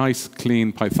like nice,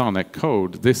 clean Pythonic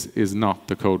code, this is not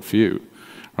the code for you,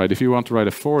 right? If you want to write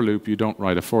a for loop, you don't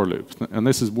write a for loop. And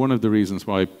this is one of the reasons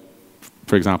why,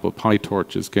 for example,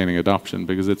 PyTorch is gaining adoption,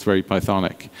 because it's very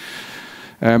Pythonic.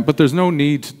 But there's no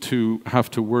need to have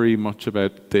to worry much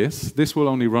about this. This will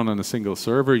only run on a single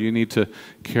server. You need to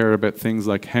care about things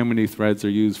like how many threads are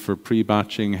used for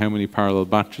pre-batching, how many parallel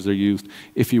batches are used,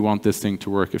 if you want this thing to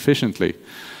work efficiently.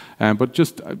 But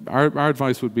just our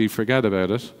advice would be forget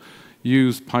about it.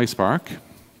 Use PySpark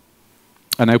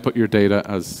and output your data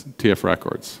as TF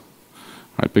records.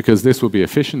 Right? Because this will be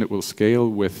efficient. It will scale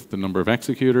with the number of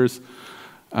executors.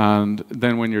 And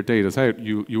then when your data is out,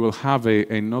 you will have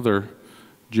another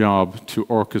job to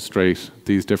orchestrate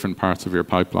these different parts of your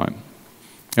pipeline.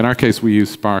 In our case, we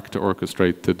use Spark to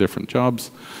orchestrate the different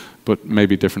jobs, but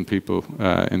maybe different people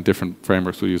in different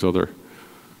frameworks will use other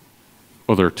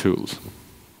tools.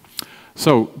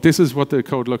 So this is what the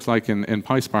code looks like in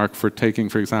PySpark for taking,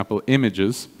 for example,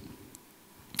 images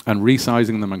and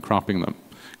resizing them and cropping them,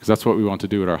 because that's what we want to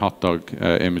do with our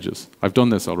Hotdog images. I've done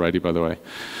this already, by the way.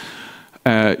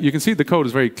 You can see the code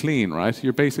is very clean, right?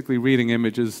 You're basically reading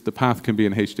images. The path can be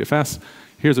in HDFS.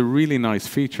 Here's a really nice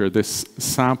feature, this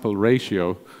sample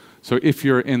ratio. So if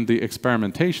you're in the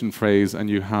experimentation phase and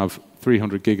you have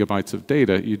 300 gigabytes of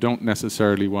data, you don't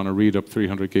necessarily want to read up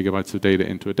 300 gigabytes of data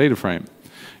into a data frame.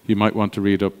 You might want to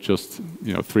read up just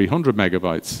 300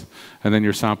 megabytes, and then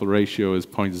your sample ratio is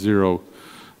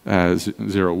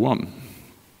 0.001.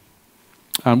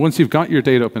 And once you've got your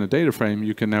data up in a data frame,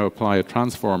 you can now apply a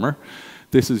transformer.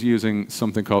 This is using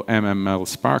something called MML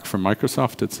Spark from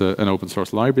Microsoft. It's an open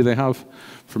source library they have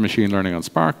for machine learning on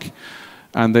Spark.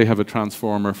 And they have a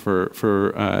transformer for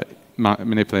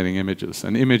manipulating images.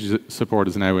 And image support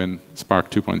is now in Spark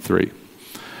 2.3.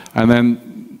 And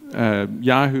then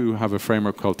Yahoo have a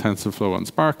framework called TensorFlow on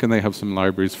Spark, and they have some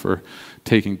libraries for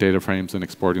taking data frames and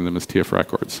exporting them as TF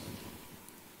records.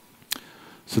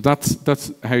 So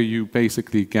that's how you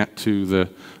basically get to the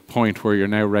point where you're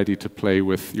now ready to play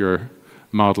with your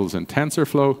models in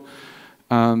TensorFlow.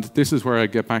 And this is where I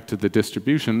get back to the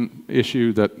distribution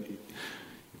issue, that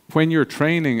when you're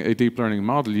training a deep learning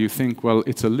model, you think, well,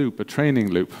 it's a loop, a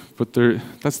training loop, but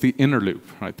that's the inner loop,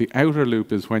 right? The outer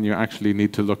loop is when you actually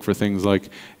need to look for things like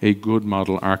a good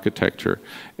model architecture,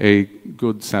 a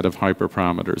good set of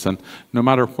hyperparameters. And no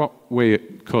matter what way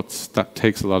it cuts, that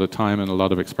takes a lot of time and a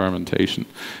lot of experimentation.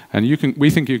 And we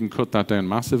think you can cut that down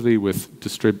massively with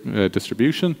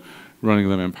distribution, running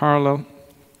them in parallel.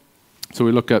 So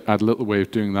we look at a little way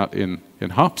of doing that in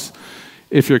hops.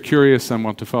 If you're curious and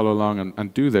want to follow along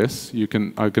and do this,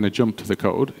 I'm going to jump to the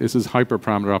code. This is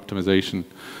hyperparameter optimization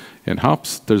in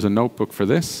hops. There's a notebook for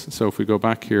this. So if we go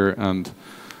back here and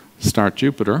start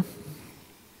Jupyter,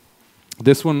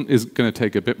 this one is going to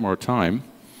take a bit more time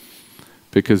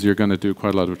because you're going to do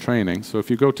quite a lot of training. So if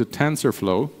you go to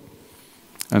TensorFlow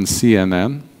and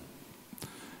CNN,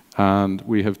 and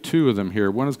we have two of them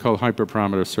here. One is called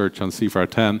hyperparameter search on CFAR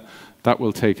 10. That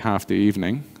will take half the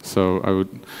evening. So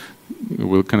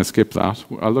we'll kind of skip that.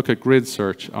 I'll look at grid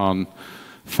search on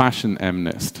fashion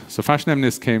MNIST. So fashion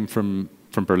MNIST came from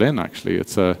Berlin, actually.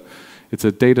 It's a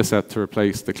data set to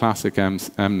replace the classic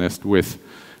MNIST with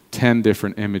 10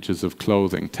 different images of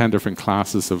clothing, 10 different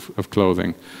classes of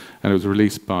clothing. And it was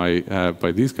released by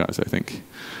these guys, I think,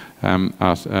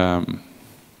 what's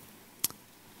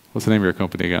the name of your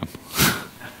company again?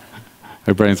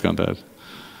 My brain's gone dead.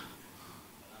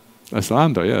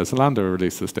 Zalando, yeah, Zalando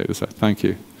released this data set. Thank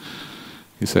you.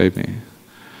 You saved me.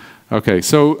 Okay,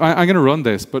 so I'm going to run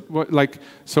this, but what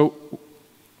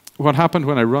happened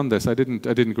when I run this, I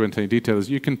didn't go into any details.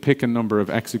 You can pick a number of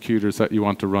executors that you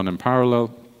want to run in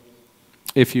parallel.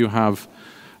 If you have,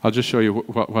 I'll just show you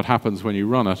what happens when you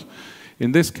run it.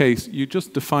 In this case, you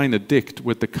just define a dict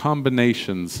with the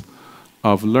combinations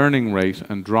of learning rate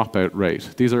and dropout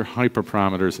rate. These are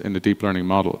hyperparameters in the deep learning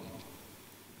model.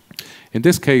 In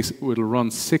this case, it'll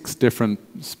run 6 different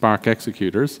Spark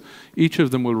executors. Each of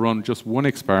them will run just one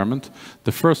experiment.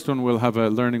 The first one will have a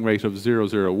learning rate of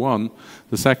 0.001.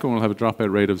 The second one will have a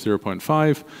dropout rate of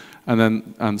 0.5,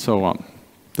 and so on.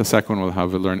 The second one will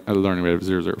have a learning rate of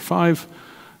 0.05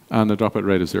 and a dropout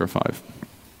rate of 0.5.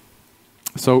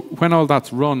 So when all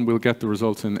that's run, we'll get the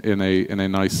results in a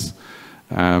nice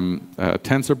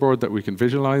tensor board that we can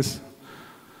visualize.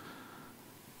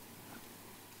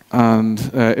 And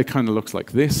it kind of looks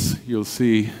like this. You'll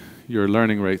see your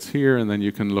learning rates here, and then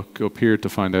you can look up here to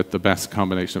find out the best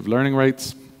combination of learning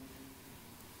rates.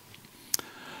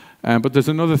 But there's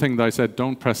another thing that I said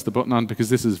don't press the button on, because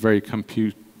this is very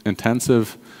compute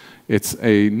intensive. It's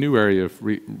a new area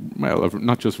of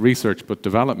not just research but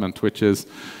development, which is,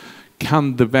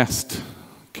 can the best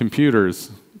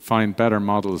computers find better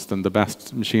models than the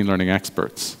best machine learning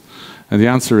experts? And the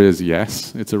answer is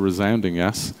yes. It's a resounding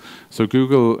yes. So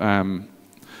Google,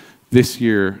 this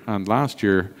year and last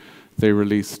year, they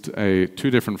released 2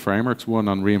 different frameworks, one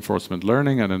on reinforcement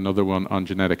learning and another one on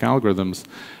genetic algorithms.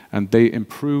 And they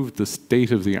improved the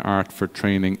state of the art for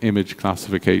training image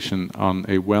classification on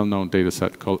a well-known data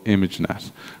set called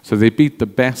ImageNet. So they beat the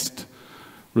best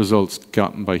results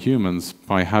gotten by humans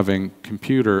by having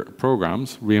computer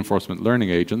programs, reinforcement learning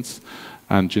agents,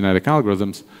 and genetic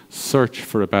algorithms search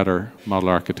for a better model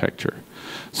architecture.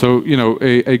 So,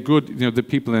 a good, the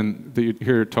people that you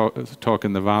hear talk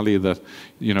in the Valley that,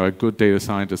 a good data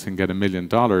scientist can get $1 million.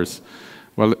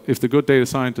 Well, if the good data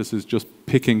scientist is just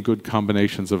picking good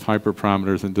combinations of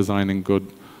hyperparameters and designing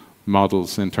good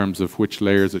models in terms of which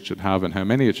layers it should have and how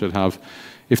many it should have,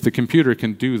 if the computer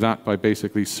can do that by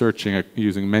basically searching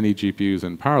using many GPUs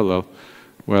in parallel,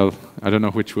 well, I don't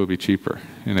know which will be cheaper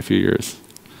in a few years.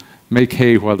 Make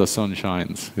hay while the sun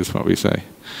shines, is what we say.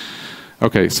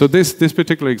 Okay, so this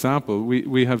particular example,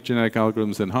 we have genetic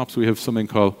algorithms in hops. We have something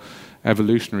called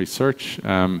evolutionary search.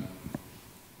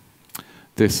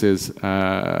 This is,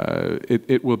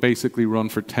 it will basically run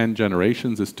for 10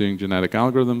 generations. It's doing genetic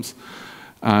algorithms.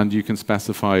 And you can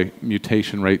specify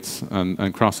mutation rates and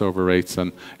crossover rates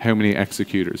and how many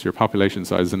executors, your population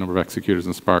size, the number of executors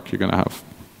in Spark you're going to have.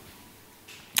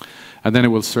 And then it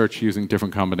will search using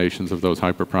different combinations of those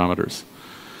hyperparameters.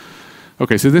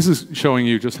 Okay, so this is showing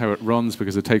you just how it runs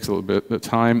because it takes a little bit of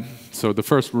time. So the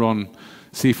first run,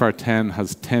 CFAR 10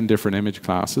 has 10 different image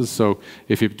classes. So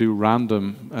if you do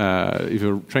if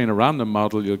you train a random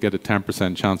model, you'll get a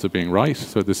 10% chance of being right.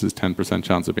 So this is 10%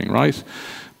 chance of being right.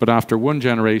 But after one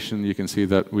generation, you can see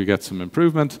that we get some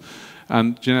improvement.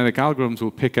 And genetic algorithms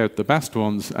will pick out the best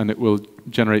ones, and it will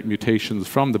generate mutations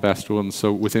from the best ones.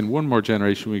 So within one more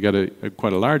generation, we get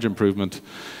quite a large improvement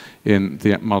in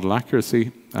the model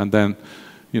accuracy. And then,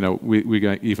 we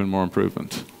get even more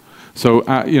improvement. So,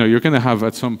 you're going to have,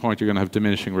 at some point, you're going to have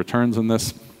diminishing returns on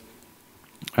this.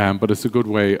 But it's a good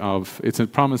way it's a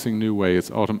promising new way, it's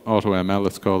AutoML,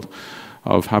 it's called,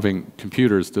 of having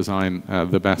computers design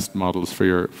the best models for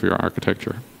your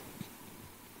architecture.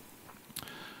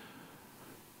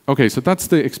 Okay, so that's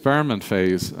the experiment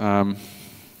phase.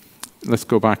 Let's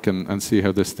go back and see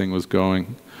how this thing was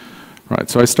going. Right,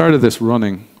 so I started this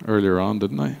running earlier on,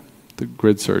 didn't I? The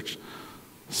grid search.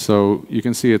 So you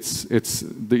can see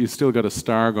you still got a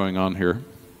star going on here.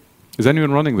 Is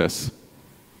anyone running this?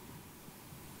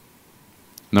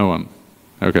 No one.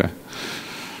 Okay.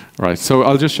 Right. So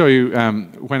I'll just show you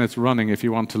when it's running if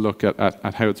you want to look at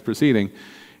how it's proceeding.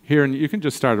 Here, and you can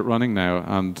just start it running now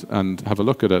and have a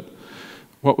look at it.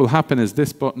 What will happen is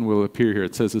this button will appear here.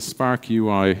 It says a Spark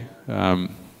UI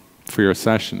for your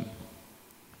session.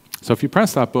 So if you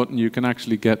press that button, you can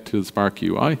actually get to the Spark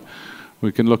UI.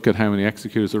 We can look at how many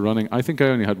executors are running. I think I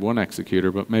only had one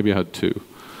executor, but maybe I had two.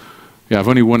 Yeah, I've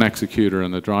only one executor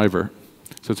and a driver.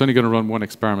 So it's only going to run one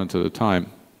experiment at a time.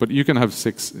 But you can have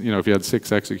 6, if you had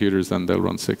 6 executors, then they'll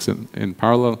run 6 in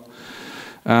parallel.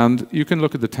 And you can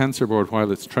look at the tensor board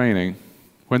while it's training.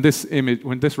 When this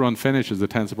run finishes, the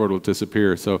tensor board will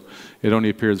disappear, so it only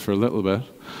appears for a little bit.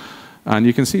 And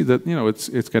you can see that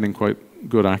it's getting quite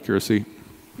good accuracy.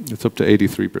 It's up to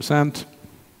 83%.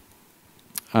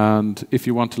 And if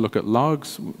you want to look at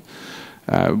logs,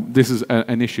 this is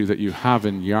an issue that you have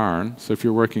in Yarn. So if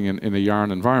you're working in a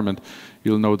Yarn environment,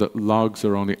 you'll know that logs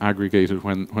are only aggregated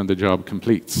when the job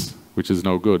completes, which is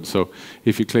no good. So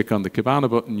if you click on the Kibana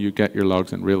button, you get your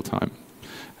logs in real time.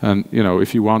 And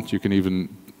if you want, you can even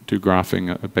do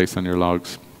graphing based on your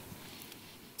logs.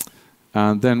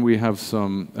 And then we have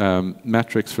some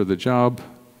metrics for the job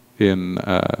coming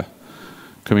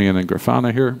in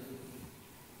Grafana here.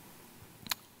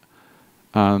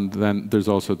 And then there's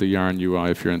also the Yarn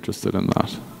UI if you're interested in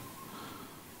that.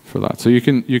 For that, so you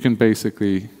can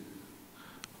basically,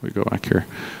 we go back here.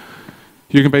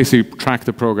 You can basically track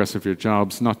the progress of your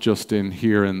jobs, not just in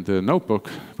here in the notebook,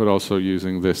 but also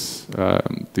using these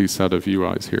set of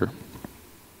UIs here.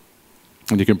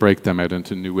 And you can break them out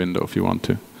into a new window if you want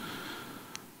to.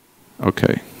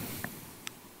 Okay.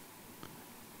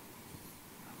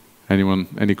 Anyone,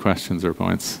 any questions or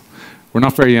points? We're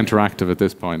not very interactive at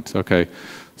this point. Okay.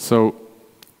 So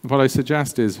what I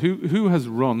suggest is, who has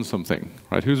run something,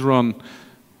 right? Who's run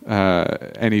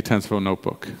any TensorFlow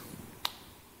notebook?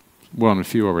 A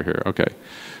few over here. Okay.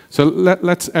 So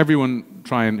let's everyone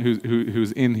try and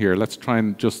who's in here. Let's try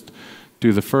and just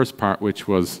do the first part, which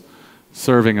was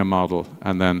serving a model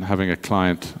and then having a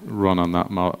client run on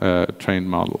that trained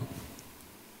model.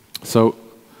 So,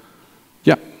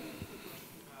 yeah.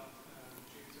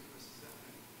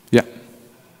 Yeah.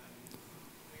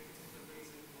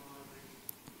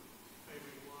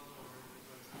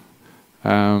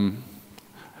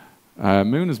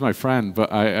 Moon is my friend,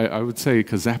 but I would say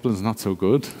because Zeppelin's not so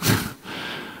good.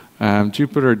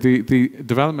 Jupyter, the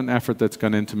development effort that's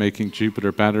gone into making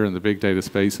Jupyter better in the big data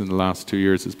space in the last 2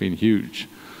 years has been huge.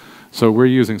 So we're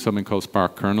using something called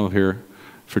Spark kernel here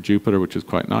for Jupyter, which is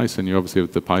quite nice, and you obviously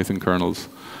have the Python kernels.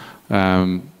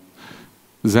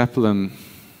 Zeppelin,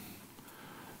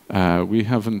 we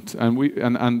haven't,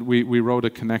 and we wrote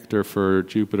a connector for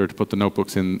Jupyter to put the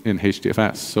notebooks in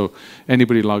HDFS. So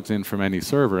anybody logs in from any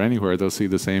server anywhere, they'll see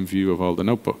the same view of all the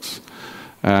notebooks.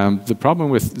 The problem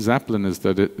with Zeppelin is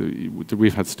that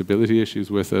we've had stability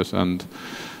issues with it and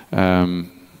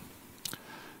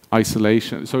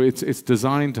isolation. So it's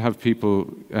designed to have people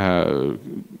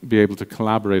be able to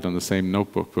collaborate on the same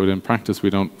notebook, but in practice we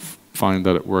don't find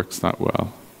that it works that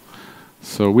well.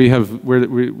 So we've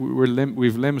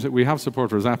limited. We have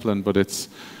support for Zeppelin, but it's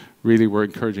really we're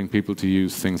encouraging people to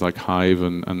use things like Hive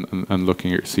and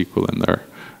looking at your SQL in there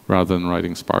rather than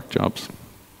writing Spark jobs.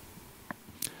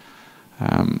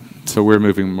 So we're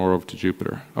moving more over to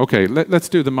Jupyter. Okay, let's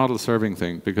do the model serving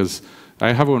thing because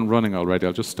I have one running already.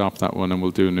 I'll just stop that one and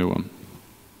we'll do a new one.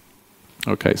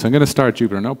 Okay, so I'm going to start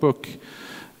Jupyter Notebook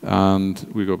and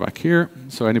we go back here.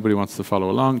 So anybody wants to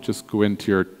follow along, just go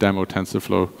into your demo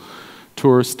TensorFlow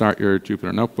tour, start your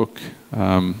Jupyter Notebook.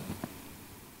 I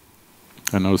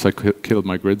notice I killed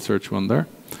my grid search one there.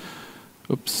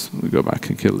 Oops, we go back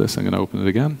and kill this. I'm going to open it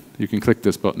again. You can click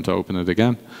this button to open it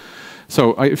again.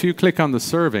 So if you click on the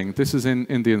serving, this is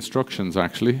in the instructions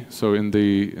actually. So in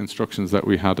the instructions that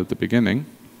we had at the beginning,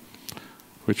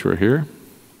 which were here,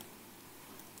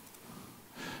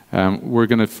 we're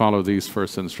going to follow these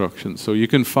first instructions. So you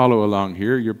can follow along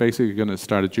here. You're basically going to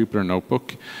start a Jupyter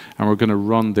Notebook, and we're going to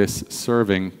run this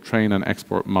serving train and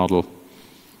export model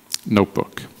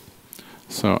notebook.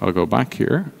 So I'll go back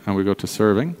here, and we go to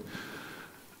serving,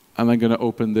 and I'm going to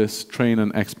open this train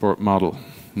and export model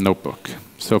notebook.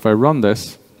 So if I run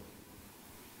this,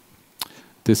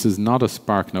 this is not a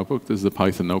Spark notebook, this is a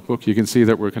Python notebook. You can see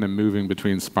that we're kind of moving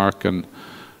between Spark and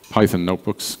Python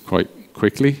notebooks quite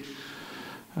quickly.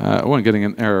 Oh, I'm getting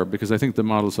an error because I think the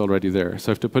model's already there.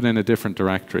 So I have to put in a different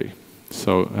directory.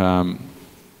 So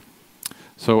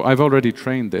I've already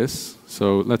trained this.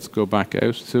 So let's go back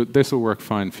out. So this will work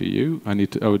fine for you. I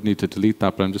would need to delete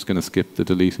that, but I'm just going to skip the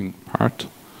deleting part.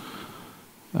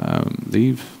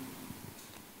 Leave.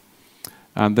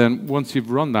 And then once you've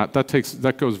run that,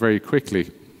 that goes very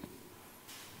quickly.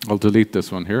 I'll delete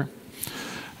this one here.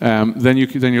 Then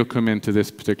you'll come into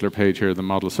this particular page here, the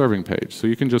model serving page. So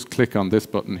you can just click on this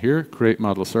button here, create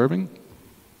model serving.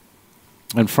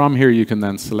 And from here, you can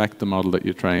then select the model that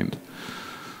you trained.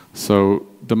 So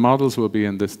the models will be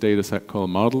in this data set called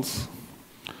models.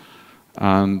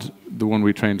 And the one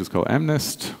we trained is called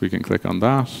MNIST. We can click on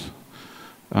that.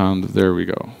 And there we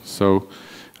go. So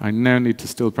I now need to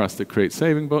still press the create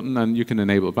saving button, and you can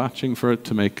enable batching for it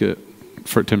to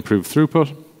improve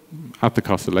throughput at the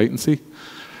cost of latency.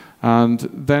 And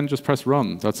then just press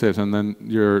run. That's it. And then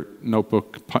your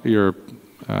notebook, your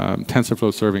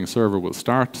TensorFlow serving server will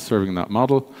start serving that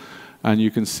model, and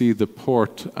you can see the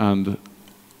port and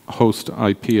host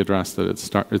IP address that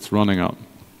it's running on.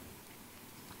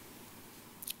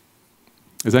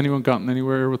 Has anyone gotten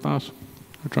anywhere with that?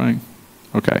 We're trying.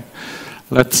 Okay.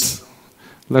 Let's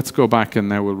go back, and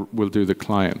now we'll do the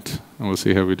client, and we'll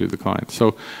see how we do the client.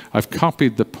 So I've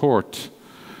copied the port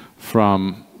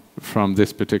from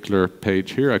this particular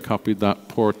page here. I copied that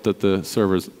port that the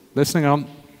server's listening on.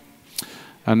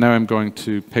 And now I'm going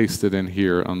to paste it in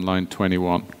here on line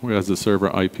 21, where has the server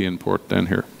IP and port down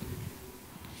here.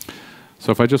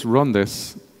 So if I just run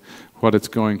this, what it's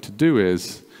going to do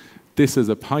is, this is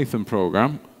a Python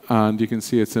program, and you can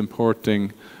see it's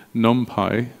importing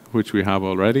NumPy, which we have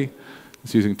already.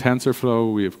 It's using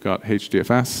TensorFlow. We've got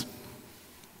HDFS,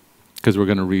 because we're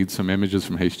going to read some images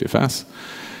from HDFS.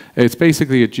 It's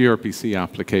basically a gRPC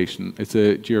application. It's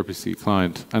a gRPC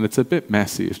client, and it's a bit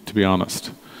messy, to be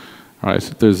honest. All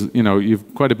right,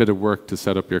 you've quite a bit of work to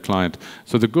set up your client.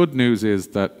 So the good news is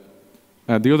that,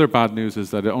 the other bad news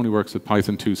is that it only works with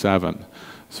Python 2.7.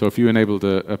 So if you enabled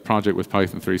a project with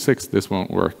Python 3.6, this won't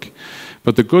work.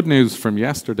 But the good news from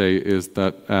yesterday is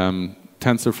that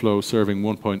TensorFlow Serving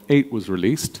 1.8 was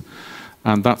released,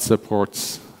 and that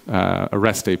supports a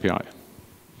REST API.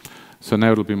 So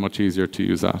now it'll be much easier to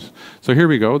use that. So here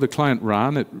we go. The client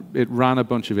ran. It ran a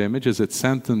bunch of images. It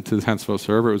sent them to the TensorFlow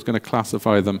server. It was going to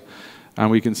classify them,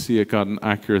 and we can see it got an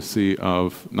accuracy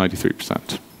of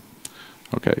 93%.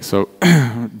 Okay, so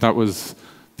that was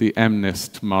the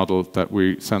MNIST model that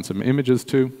we sent some images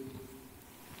to,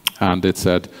 and it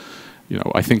said,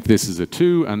 I think this is a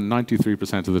 2, and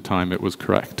 93% of the time it was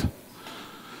correct.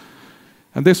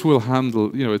 And this will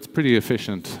handle, it's pretty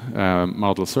efficient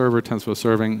model server, TensorFlow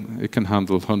serving. It can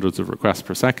handle hundreds of requests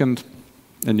per second,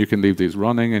 and you can leave these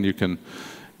running, and you can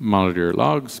monitor your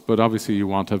logs. But obviously, you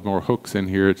want to have more hooks in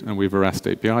here, and we have a REST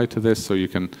API to this, so you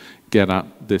can get at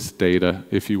this data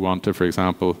if you want to, for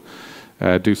example,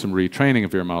 do some retraining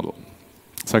of your model.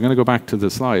 So I'm going to go back to the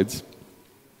slides,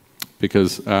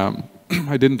 because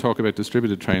I didn't talk about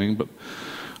distributed training, but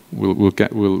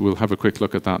we'll have a quick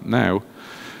look at that now.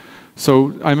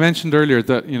 So I mentioned earlier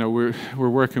that we're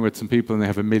working with some people, and they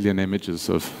have 1 million images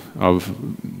of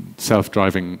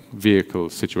self-driving vehicle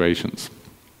situations.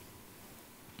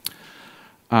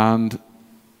 And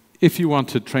if you want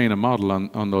to train a model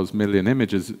on those 1 million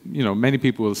images, many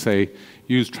people will say,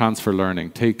 use transfer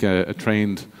learning, take a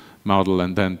trained model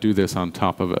and then do this on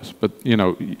top of it. But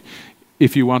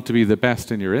if you want to be the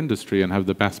best in your industry and have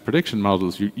the best prediction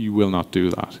models, you will not do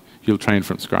that. You'll train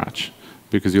from scratch,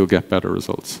 because you'll get better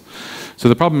results. So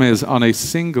the problem is, on a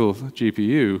single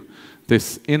GPU,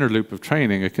 this inner loop of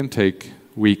training, it can take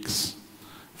weeks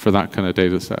for that kind of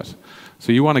data set.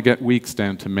 So you want to get weeks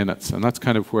down to minutes, and that's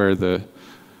kind of where the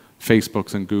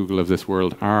Facebooks and Google of this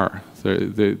world are.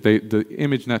 The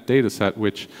ImageNet data set,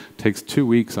 which takes 2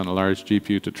 weeks on a large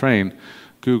GPU to train,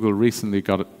 Google recently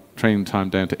got training time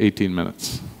down to 18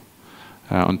 minutes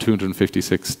on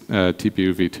 256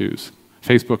 TPU V2s.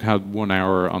 Facebook had 1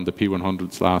 hour on the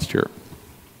P100s last year.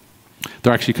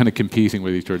 They're actually kind of competing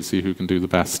with each other to see who can do the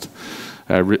best,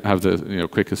 have the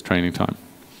quickest training time.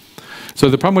 So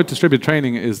the problem with distributed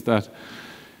training is that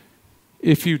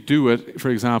if you do it, for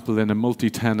example, in a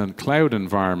multi-tenant cloud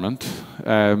environment,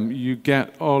 you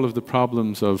get all of the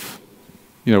problems of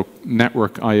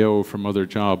network I/O from other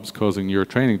jobs causing your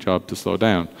training job to slow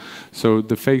down. So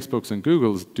the Facebooks and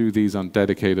Googles do these on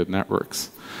dedicated networks.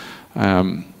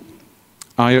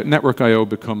 Network I/O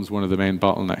becomes one of the main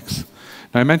bottlenecks.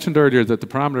 Now, I mentioned earlier that the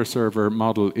parameter server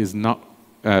model is not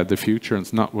the future, and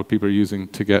it's not what people are using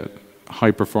to get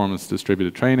high-performance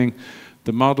distributed training.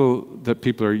 The model that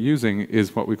people are using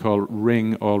is what we call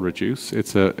ring all reduce.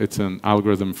 It's an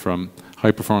algorithm from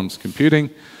high-performance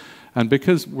computing. And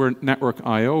because we're network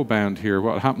I/O bound here,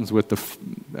 what happens with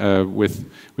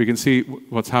we can see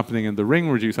what's happening in the ring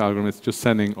reduce algorithm. It's just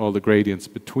sending all the gradients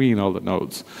between all the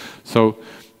nodes. So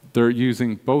they're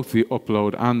using both the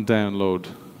upload and download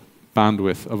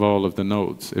bandwidth of all of the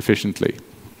nodes efficiently.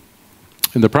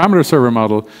 In the parameter server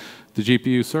model, the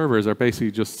GPU servers are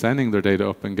basically just sending their data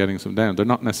up and getting some down. They're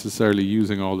not necessarily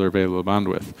using all their available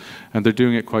bandwidth, and they're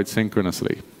doing it quite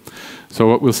synchronously. So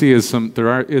what we'll see is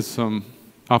there is some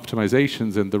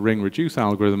optimizations in the ring reduce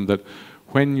algorithm that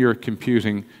when you're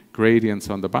computing gradients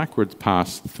on the backwards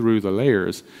pass through the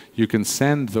layers, you can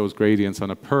send those gradients on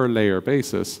a per layer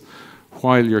basis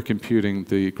while you're computing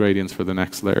the gradients for the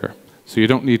next layer. So you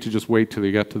don't need to just wait till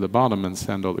you get to the bottom and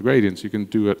send all the gradients. You can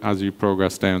do it as you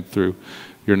progress down through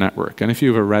your network. And if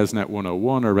you have a ResNet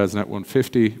 101 or ResNet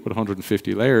 150 with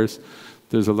 150 layers,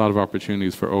 there's a lot of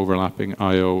opportunities for overlapping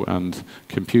I/O and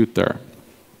compute there.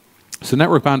 So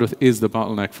network bandwidth is the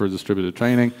bottleneck for distributed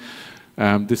training.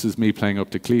 This is me playing up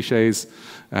to cliches.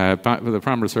 The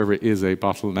parameter server is a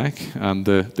bottleneck, and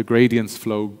the gradients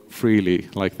flow freely,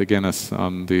 like the Guinness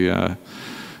on the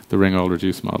ring all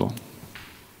reduce model.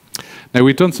 Now,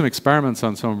 we've done some experiments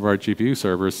on some of our GPU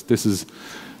servers. This is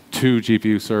 2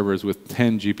 GPU servers with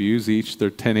 10 GPUs each. They're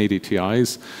 1080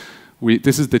 Ti's.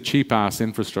 This is the cheap-ass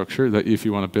infrastructure that if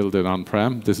you want to build it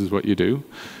on-prem, this is what you do.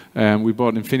 We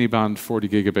bought InfiniBand 40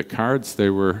 gigabit cards. They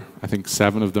were, I think,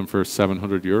 7 of them for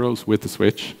 €700 with the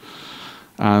switch.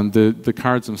 And the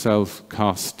cards themselves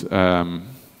cost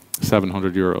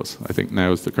 €700, I think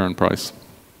now is the current price.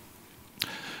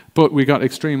 But we got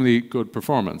extremely good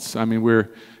performance. I mean, we're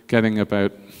getting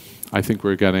about, I think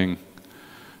we're getting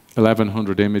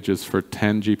 1,100 images for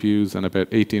 10 GPUs and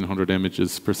about 1,800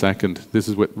 images per second. This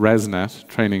is with ResNet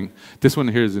training. This one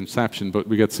here is Inception, but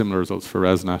we get similar results for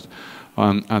ResNet.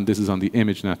 And this is on the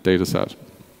ImageNet dataset.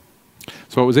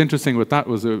 So what was interesting with that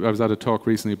was I was at a talk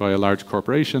recently by a large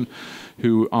corporation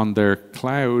who on their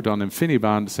cloud on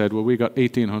InfiniBand said, well, we got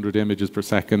 1,800 images per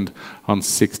second on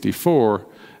 64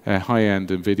 high-end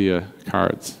NVIDIA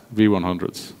cards,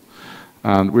 V100s.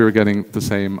 And we were getting the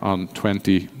same on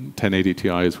 20 1080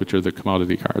 Ti's, which are the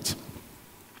commodity cards.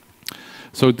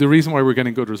 So the reason why we're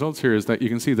getting good results here is that you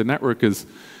can see the network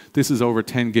this is over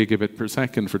 10 gigabit per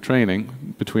second for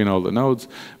training between all the nodes,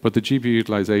 but the GPU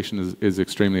utilization is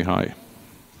extremely high.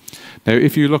 Now,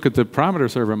 if you look at the parameter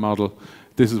server model,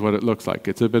 this is what it looks like.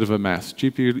 It's a bit of a mess.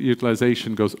 GPU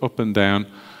utilization goes up and down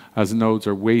as nodes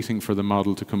are waiting for the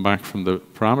model to come back from the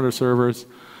parameter servers,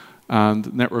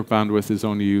 and network bandwidth is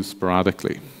only used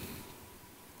sporadically.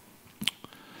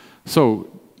 So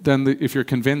then if you're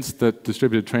convinced that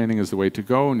distributed training is the way to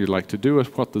go and you'd like to do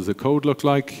it, what does the code look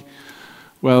like?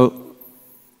 Well,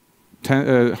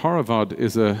 Horovod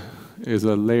is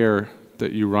a layer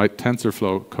that you write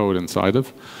TensorFlow code inside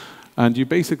of, and you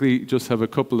basically just have a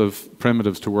couple of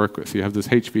primitives to work with. You have this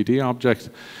HVD object.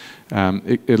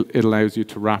 It allows you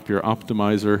to wrap your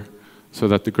optimizer so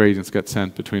that the gradients get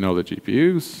sent between all the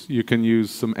GPUs. You can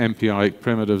use some MPI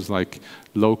primitives like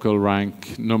local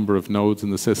rank, number of nodes in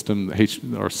the system,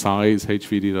 or size,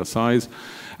 HVD.size.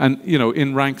 And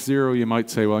in rank 0, you might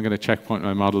say, well, I'm going to checkpoint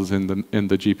my models in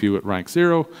the GPU at rank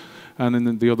 0, and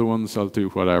in the other ones, I'll do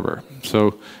whatever.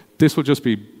 So this will just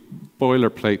be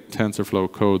boilerplate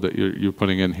TensorFlow code that you're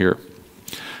putting in here.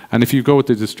 And if you go with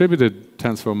the distributed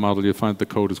TensorFlow model, you'll find the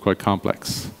code is quite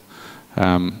complex.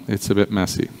 It's a bit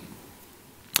messy.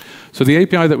 So the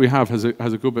API that we have has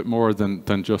a good bit more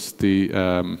than just the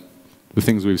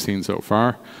things we've seen so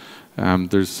far.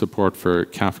 There's support for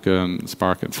Kafka and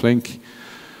Spark and Flink.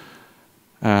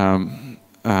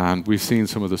 And we've seen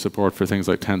some of the support for things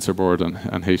like TensorBoard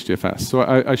and HDFS. So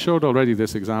I showed already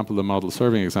this example, the model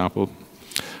serving example.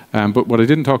 But what I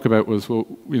didn't talk about was, well,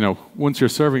 once you're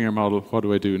serving your model, what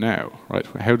do I do now, right?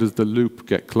 How does the loop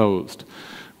get closed?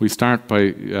 We start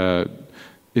by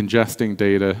ingesting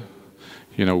data.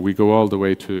 We go all the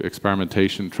way to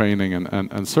experimentation, training,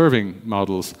 and serving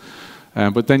models.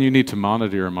 But then you need to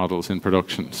monitor your models in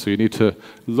production. So you need to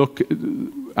look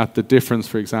at the difference,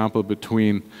 for example,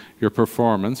 between your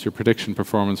performance, your prediction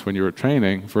performance when you're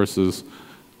training versus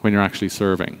when you're actually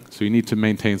serving. So you need to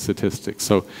maintain statistics.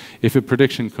 So if a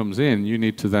prediction comes in, you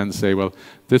need to then say, well,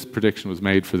 this prediction was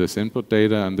made for this input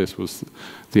data, and this was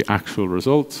the actual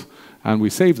results. And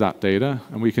we save that data,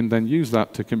 and we can then use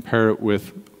that to compare it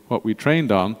with what we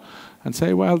trained on, and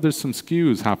say, well, there's some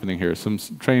skews happening here, some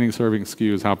training serving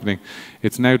skews happening.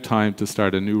 It's now time to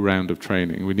start a new round of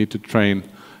training. We need to train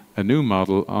a new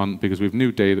model because we have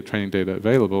new data, training data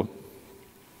available.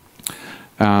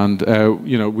 And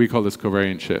we call this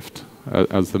covariance shift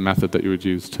as the method that you would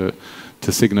use to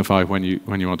signify when you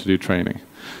want to do training.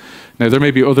 Now, there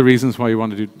may be other reasons why you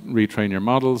want to retrain your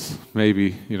models.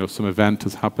 Maybe some event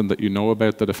has happened that you know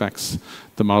about that affects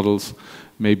the models.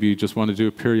 Maybe you just want to do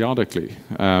it periodically.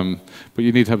 But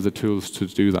you need to have the tools to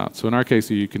do that. So in our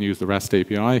case, you can use the REST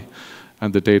API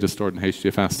and the data stored in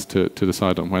HDFS to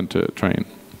decide on when to train.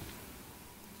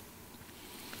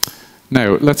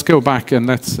 Now, let's go back and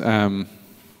let's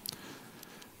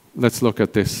look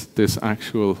at this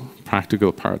actual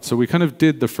practical part. So we kind of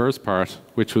did the first part,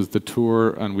 which was the tour,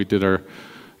 and we did our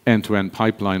end-to-end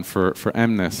pipeline for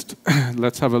MNIST.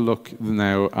 Let's have a look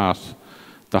now at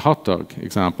the Hotdog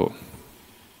example.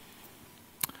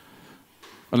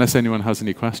 Unless anyone has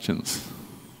any questions.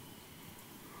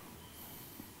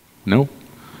 No?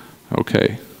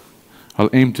 Okay. I'll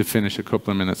aim to finish a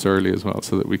couple of minutes early as well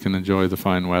so that we can enjoy the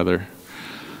fine weather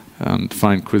and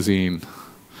fine cuisine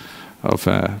of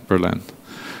Berlin.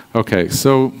 Okay,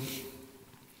 so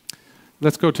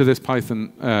let's go to this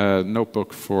Python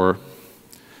notebook for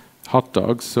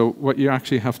Hotdogs. So what you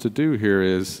actually have to do here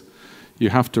is you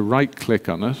have to right-click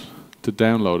on it to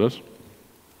download it.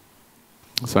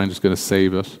 So I'm just going to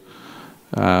save it.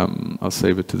 I'll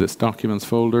save it to this documents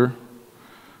folder.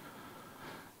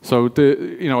 So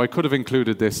I could have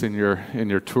included this in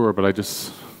your tour, but I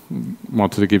just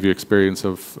wanted to give you experience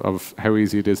of how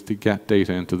easy it is to get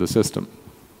data into the system.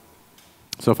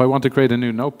 So if I want to create a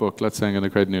new notebook, let's say I'm going to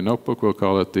create a new notebook, we'll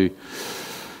call it the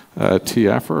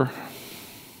TFer.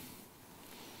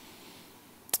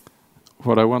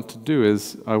 What I want to do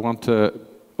is I want to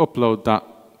upload that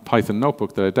Python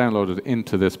notebook that I downloaded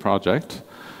into this project,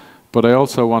 but I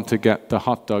also want to get the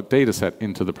Hotdog dataset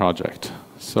into the project.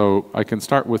 So I can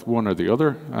start with one or the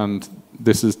other, and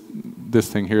this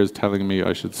thing here is telling me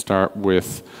I should start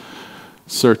with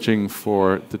searching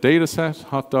for the dataset,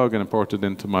 Hotdog, and import it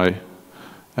into my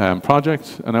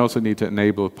project, and I also need to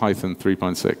enable Python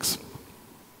 3.6.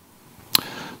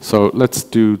 So let's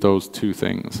do those two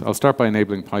things. I'll start by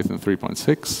enabling Python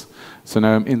 3.6. So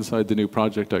now I'm inside the new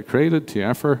project I created,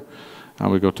 TFer,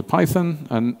 and we go to Python.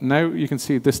 And now you can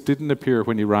see this didn't appear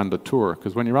when you ran the tour,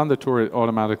 because when you ran the tour, it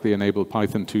automatically enabled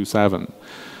Python 2.7.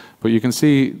 But you can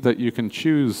see that you can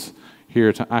choose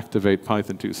here to activate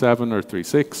Python 2.7 or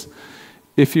 3.6.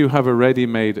 If you have a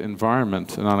ready-made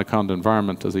environment, an Anaconda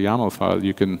environment as a YAML file,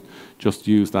 you can just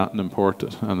use that and import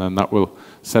it. And then that will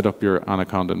set up your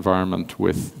Anaconda environment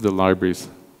with the libraries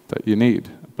that you need.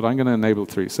 But I'm going to enable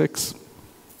 3.6.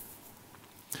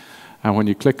 And when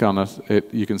you click on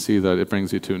it, you can see that it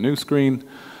brings you to a new screen.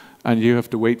 And you have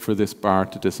to wait for this bar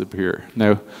to disappear.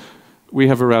 Now, we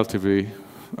have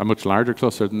a much larger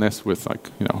cluster than this with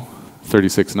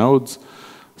 36 nodes.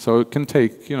 So it can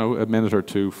take a minute or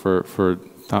two for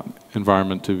that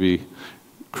environment to be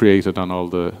created on all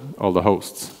the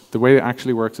hosts. The way it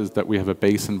actually works is that we have a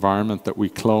base environment that we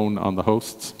clone on the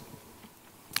hosts.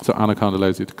 So Anaconda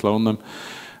allows you to clone them.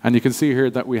 And you can see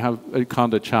here that we have a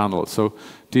Conda channel. So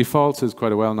defaults is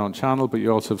quite a well-known channel, but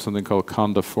you also have something called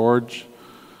Conda Forge.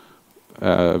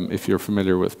 If you're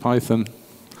familiar with Python,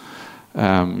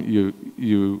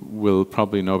 you will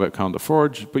probably know about Conda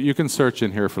Forge, but you can search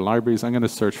in here for libraries. I'm going to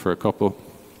search for a couple.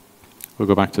 We'll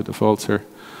go back to defaults here,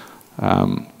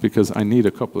 because I need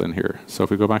a couple in here. So if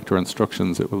we go back to our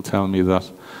instructions, it will tell me that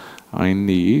I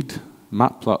need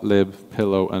matplotlib,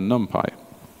 pillow, and numpy.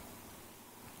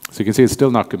 So you can see it's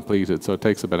still not completed, so it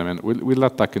takes about a minute. We'll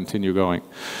let that continue going.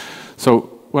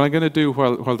 So what I'm going to do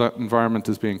while that environment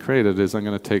is being created is I'm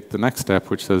going to take the next step,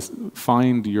 which says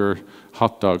find your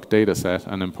Hotdog dataset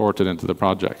and import it into the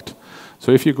project.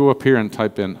 So if you go up here and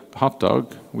type in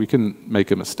Hotdog, we can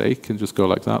make a mistake and just go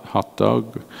like that,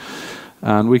 Hotdog.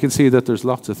 And we can see that there's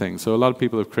lots of things. So a lot of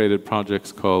people have created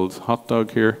projects called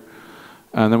Hotdog here.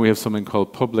 And then we have something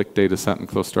called public dataset and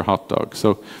cluster Hotdog.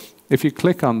 So if you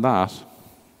click on that,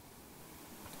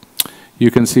 you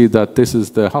can see that this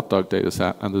is the Hotdog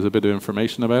dataset, and there's a bit of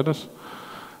information about it.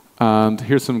 And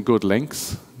here's some good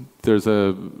links. There's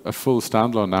a full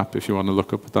standalone app if you want to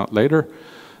look up at that later.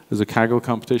 There's a Kaggle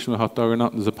competition with Hotdog or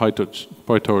not. There's a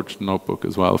PyTorch notebook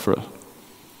as well for it.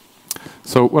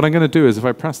 So what I'm going to do is if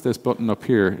I press this button up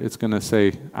here, it's going to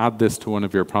say add this to one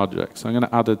of your projects. So I'm going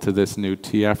to add it to this new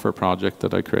TFer project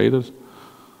that I created.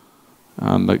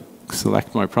 And I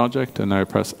select my project, and now I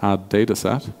press add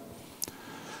dataset.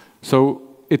 So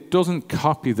it doesn't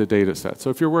copy the data set. So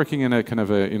if you're working in a kind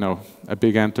of a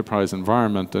big enterprise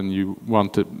environment and you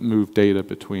want to move data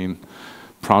between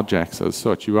projects as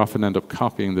such, you often end up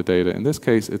copying the data. In this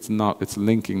case, it's not, it's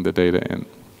linking the data in.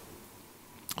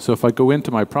 So if I go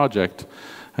into my project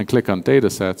and click on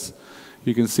datasets,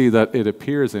 you can see that it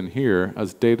appears in here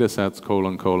as datasets :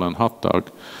 Hotdog.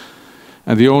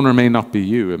 And the owner may not be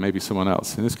you, it may be someone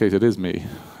else. In this case, it is me.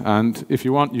 And if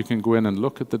you want, you can go in and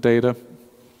look at the data.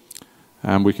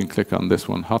 And we can click on this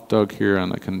one, Hotdog here,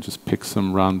 and I can just pick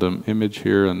some random image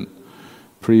here and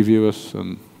preview it.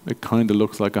 And it kind of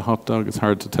looks like a hot dog. It's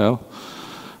hard to tell.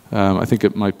 I think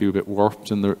it might be a bit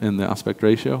warped in the aspect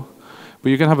ratio. But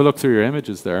you can have a look through your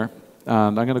images there.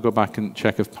 And I'm going to go back and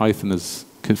check if Python is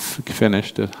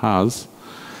finished. It has.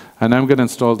 And now I'm going to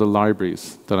install the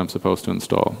libraries that I'm supposed to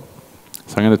install.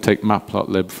 So I'm going to take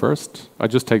matplotlib first. I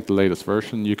just take the latest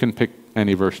version. You can pick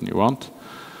any version you want,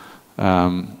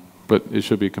 but it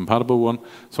should be a compatible one.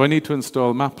 So I need to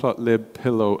install matplotlib,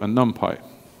 pillow, and numpy.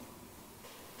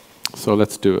 So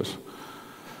let's do it.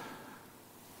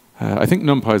 I think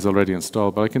numpy is already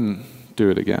installed, but I can do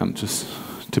it again just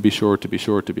to be sure, to be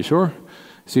sure, to be sure.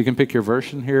 So you can pick your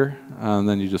version here, and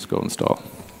then you just go install.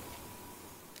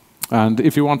 And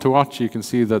if you want to watch, you can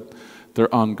see that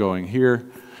they're ongoing here.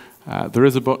 There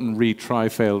is a button,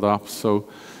 retry failed ops. So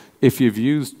if you've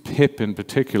used pip in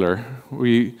particular,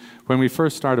 when we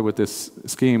first started with this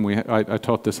scheme, I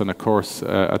taught this in a course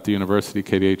at the university,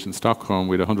 KDH in Stockholm,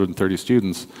 with 130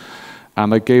 students.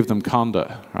 And I gave them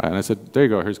Conda, right? And I said, there you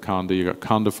go, here's Conda. You got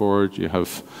Conda Forge, you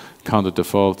have Conda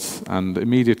defaults, and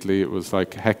immediately it was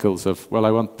like heckles of, well,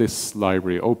 I want this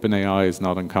library. OpenAI is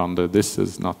not in Conda, this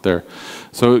is not there.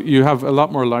 So you have a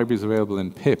lot more libraries available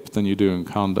in pip than you do in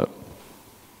Conda.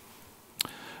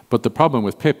 But the problem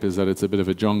with pip is that it's a bit of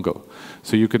a jungle.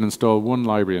 So you can install one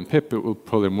library in pip, it will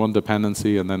pull in one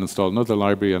dependency, and then install another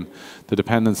library, and the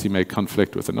dependency may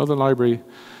conflict with another library,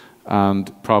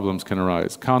 and problems can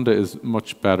arise. Conda is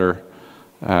much better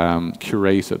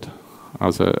curated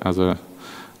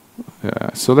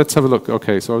so let's have a look.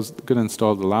 Okay, so I was going to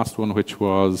install the last one, which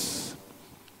was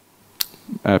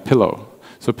Pillow.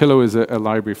 So Pillow is a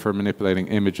library for manipulating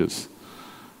images.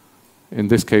 In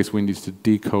this case, we need to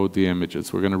decode the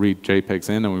images. We're going to read JPEGs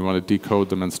in, and we want to decode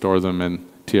them and store them in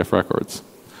TF records.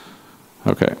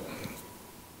 Okay.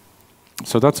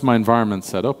 So that's my environment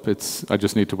set up. I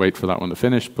just need to wait for that one to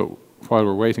finish, but while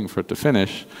we're waiting for it to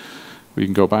finish, we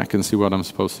can go back and see what I'm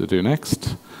supposed to do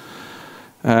next.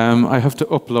 I have to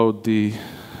upload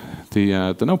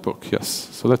the notebook, yes.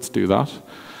 So let's do that.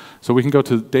 So we can go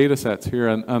to data sets here,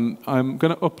 and I'm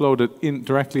going to upload it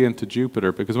directly into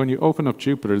Jupyter, because when you open up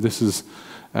Jupyter,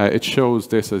 it shows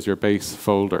this as your base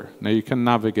folder. Now you can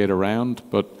navigate around,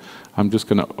 but I'm just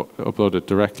going to upload it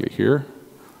directly here.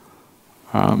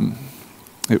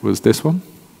 It was this one.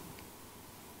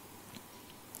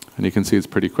 And you can see it's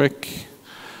pretty quick.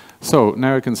 So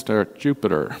now I can start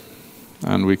Jupyter,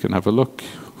 and we can have a look.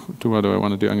 What do I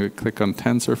want to do? I'm going to click on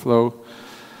TensorFlow,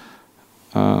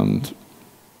 and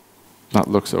that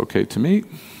looks okay to me.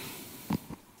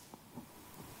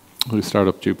 We'll start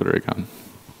up Jupyter again.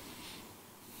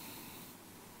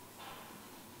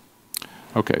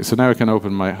 Okay, so now I can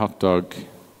open my Hotdog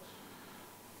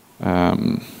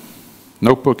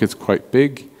notebook. It's quite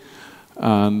big.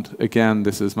 And again,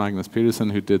 this is Magnus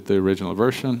Peterson, who did the original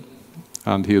version.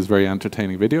 And he has very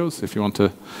entertaining videos if you want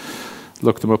to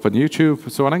look them up on YouTube.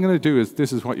 So what I'm going to do is,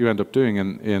 this is what you end up doing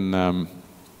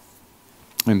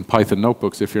in Python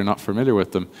notebooks if you're not familiar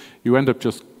with them. You end up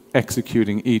just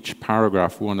executing each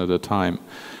paragraph one at a time.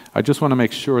 I just want to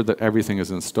make sure that everything is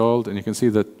installed. And you can see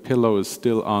that Pillow is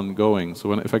still ongoing.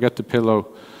 So if I get to Pillow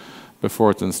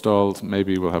before it's installed,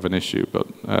 maybe we'll have an issue. But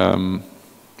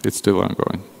it's still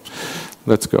ongoing.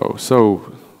 Let's go.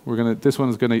 So this one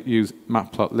is going to use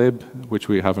matplotlib, which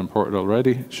we have imported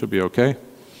already. It should be okay.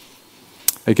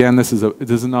 Again, this is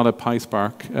not a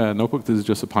PySpark notebook. This is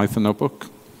just a Python notebook.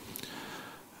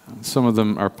 Some of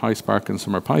them are PySpark and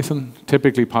some are Python.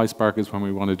 Typically, PySpark is when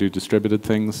we want to do distributed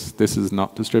things. This is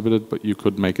not distributed, but you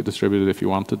could make it distributed if you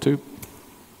wanted to.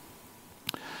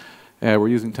 We're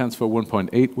using TensorFlow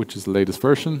 1.8, which is the latest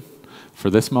version for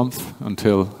this month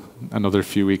until another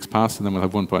few weeks pass, and then we'll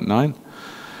have 1.9.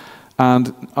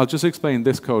 And I'll just explain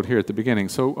this code here at the beginning.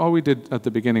 So all we did at the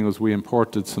beginning was we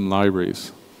imported some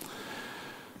libraries.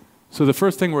 So the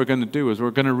first thing we're going to do is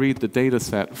we're going to read the data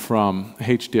set from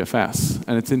HDFS,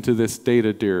 and it's into this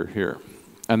data dir here.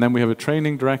 And then we have a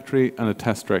training directory and a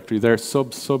test directory. They're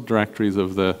subdirectories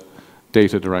of the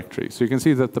data directory. So you can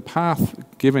see that the path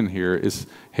given here is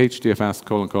HDFS :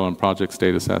 projects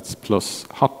datasets plus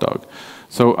Hotdog.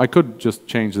 So I could just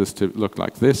change this to look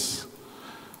like this,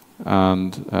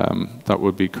 and that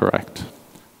would be correct.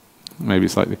 Maybe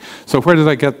slightly. So where did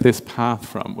I get this path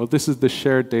from? Well, this is the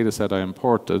shared data set I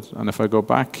imported. And if I go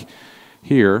back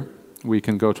here, we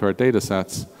can go to our data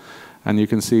sets. And you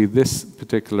can see this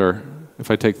particular, if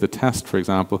I take the test, for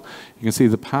example, you can see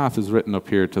the path is written up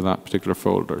here to that particular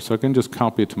folder. So I can just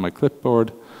copy it to my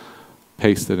clipboard,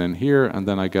 paste it in here, and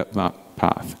then I get that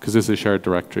path, because this is a shared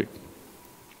directory.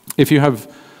 If you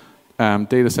have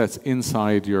data sets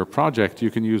inside your project,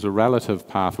 you can use a relative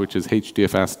path, which is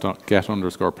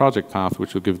hdfs.get_project path,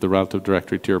 which will give the relative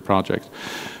directory to your project.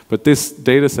 But this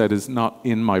data set is not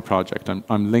in my project.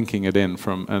 I'm linking it in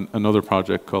from another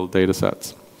project called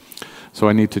datasets. So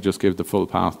I need to just give the full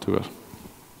path to it.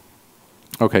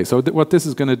 Okay, so what this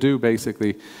is going to do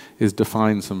basically is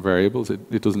define some variables.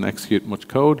 It doesn't execute much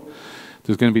code.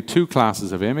 There's going to be two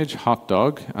classes of image,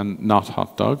 Hotdog and not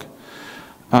Hotdog.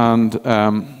 And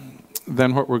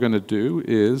then what we're going to do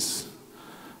is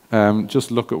just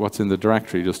look at what's in the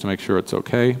directory just to make sure it's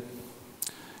okay.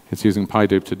 It's using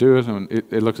PyDupe to do it, and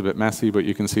it looks a bit messy, but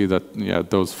you can see that yeah,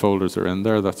 those folders are in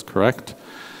there. That's correct.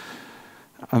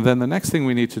 And then the next thing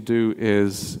we need to do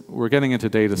is we're getting into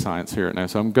data science here now.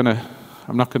 So I'm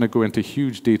not going to go into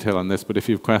huge detail on this, but if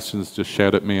you have questions, just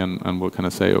shout at me, and we'll kind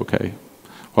of say, okay,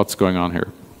 what's going on here?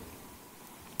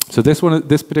 So this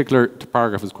particular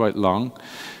paragraph is quite long.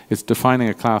 It's defining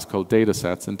a class called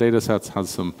datasets, and datasets has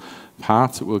some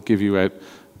paths. It will give you out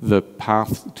the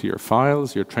path to your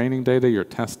files, your training data, your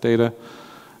test data.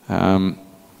 And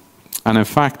in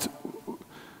fact,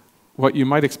 what you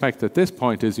might expect at this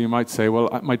point is you might say,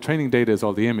 well, my training data is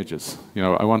all the images. You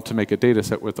know, I want to make a data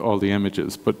set with all the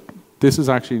images. But this is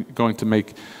actually going to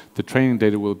make the training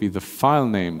data will be the file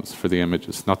names for the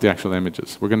images, not the actual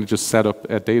images. We're going to just set up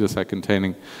a data set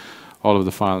containing all of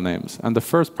the file names. And the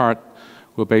first part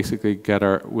will basically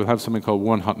we'll have something called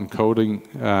one-hot encoding.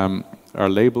 Our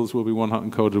labels will be one-hot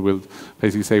encoded. We'll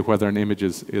basically say whether an image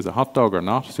is a hot dog or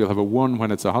not. So you'll have a 1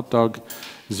 when it's a hot dog,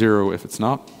 0 if it's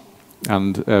not,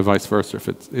 and vice versa if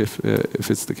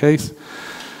it's the case.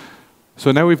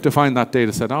 So now we've defined that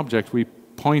dataset object. We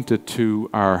point it to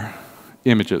our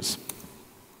images.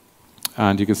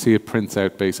 And you can see it prints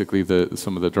out basically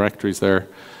some of the directories there.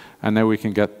 And now we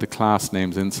can get the class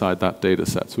names inside that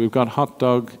dataset. So we've got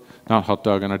Hotdog, not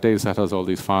Hotdog, and our dataset has all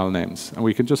these file names. And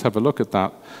we can just have a look at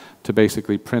that to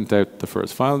basically print out the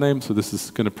first file name. So this is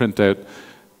going to print out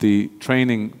the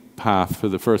training path for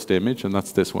the first image, and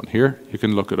that's this one here. You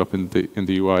can look it up in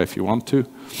the UI if you want to.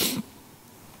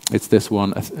 It's this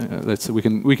one.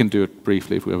 We can do it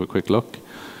briefly if we have a quick look.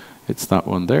 It's that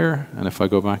one there. And if I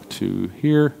go back to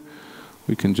here,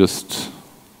 we can just,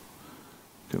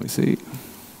 can we see?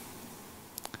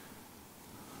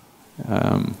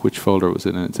 Which folder was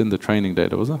it in? It's in the training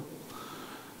data, was it?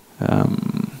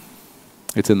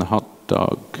 It's in the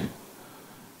Hotdog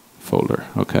folder,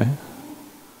 okay.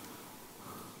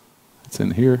 It's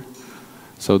in here.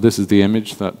 So this is the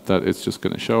image that it's just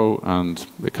going to show, and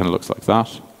it kind of looks like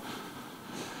that.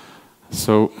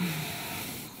 So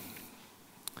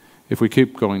if we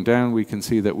keep going down, we can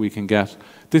see that we can get,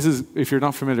 this is, if you're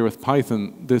not familiar with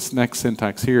Python, this next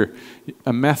syntax here,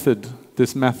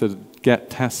 this method get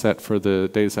test set for the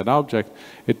dataset object,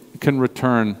 it can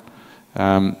return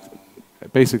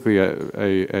basically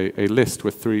a list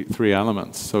with three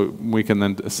elements. So we can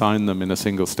then assign them in a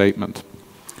single statement.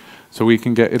 So we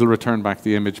can it'll return back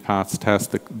the image paths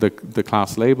test, the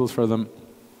class labels for them,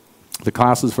 the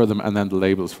classes for them, and then the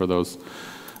labels for those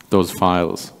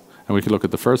files. And we can look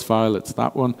at the first file, it's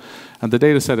that one. And the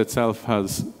dataset itself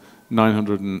has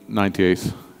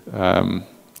 998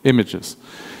 images.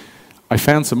 I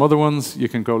found some other ones. You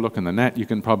can go look in the net. You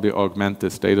can probably augment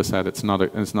this data set. It's not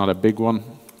a big one.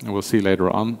 And we'll see later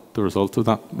on the result of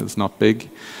that. It's not big.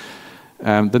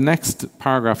 The next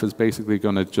paragraph is basically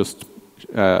going to just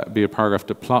be a paragraph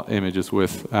to plot images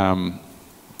with, so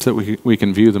that we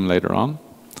can view them later on.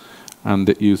 And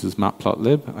it uses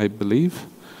matplotlib, I believe.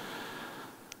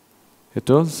 It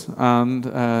does. And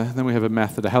then we have a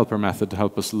method, a helper method, to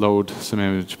help us load some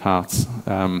image paths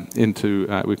into,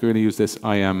 we're going to use this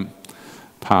IM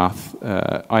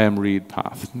read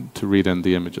path to read in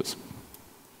the images.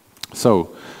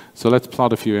 So let's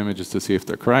plot a few images to see if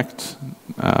they're correct.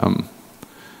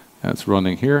 It's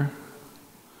running here.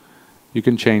 You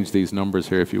can change these numbers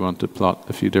here if you want to plot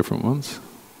a few different ones.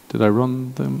 Did I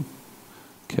run them?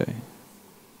 Okay.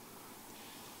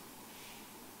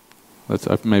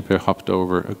 I've maybe hopped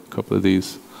over a couple of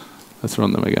these. Let's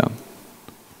run them again.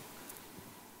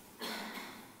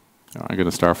 I'm going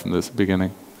to start from this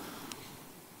beginning.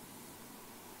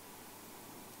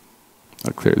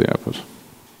 I'll clear the output.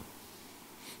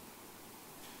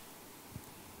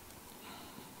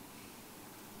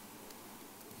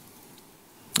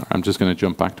 I'm just going to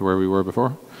jump back to where we were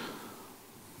before.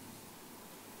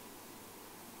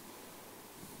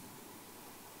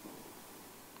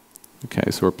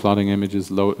 Okay, so we're plotting images,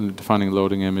 defining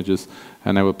loading images,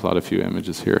 and now we'll plot a few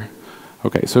images here.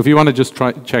 Okay, so if you want to just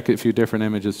check a few different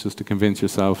images just to convince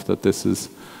yourself that this is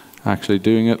actually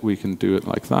doing it, we can do it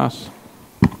like that.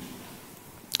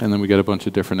 And then we get a bunch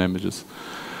of different images.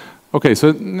 Okay,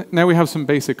 so now we have some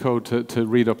basic code to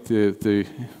read up the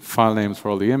file names for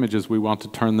all the images. We want to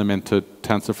turn them into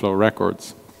TensorFlow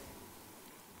records.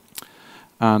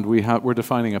 And we're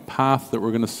defining a path that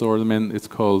we're going to store them in. It's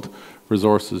called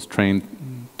resources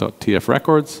train.tf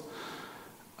records.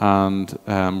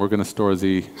 and we're going to store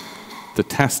the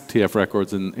test TF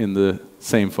records in the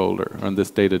same folder, or in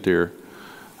this data dir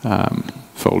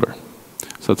folder.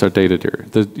 So it's our data dir.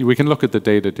 We can look at the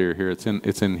data dir here. It's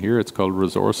in here. It's called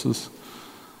resources.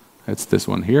 It's this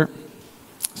one here.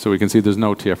 So we can see there's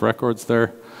no TF records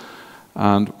there.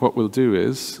 And what we'll do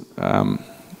is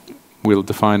we'll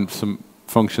define some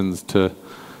functions to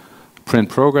print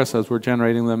progress as we're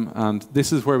generating them. And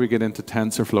this is where we get into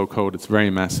TensorFlow code. It's very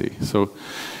messy. So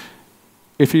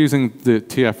if you're using the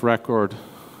TF record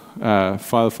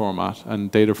file format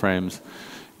and data frames,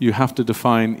 you have to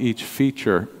define each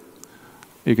feature.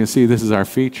 You can see this is our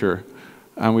feature,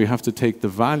 and we have to take the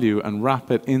value and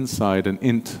wrap it inside an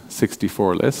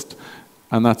int64 list,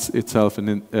 and that's itself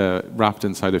wrapped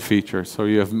inside a feature. So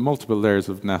you have multiple layers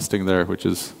of nesting there, which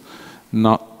is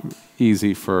not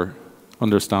easy for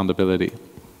understandability.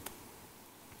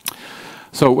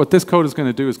 So what this code is going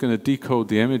to do is going to decode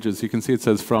the images. You can see it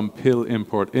says from pill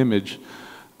import image,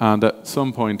 and at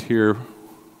some point here,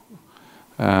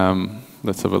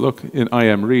 let's have a look. In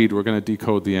imread, we're going to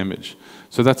decode the image.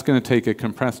 So that's going to take a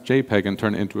compressed JPEG and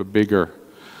turn it into a bigger,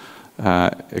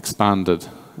 expanded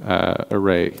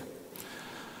array.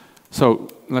 So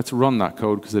let's run that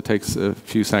code because it takes a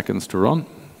few seconds to run.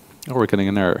 Oh, we're getting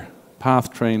an error.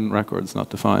 Path train records not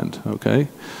defined. Okay.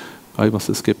 I must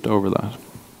have skipped over that.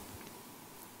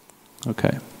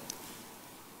 Okay.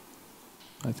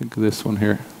 I think this one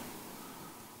here.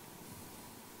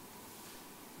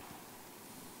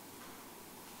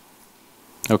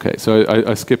 Okay, so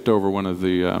I skipped over one of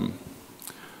the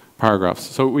paragraphs.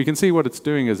 So we can see what it's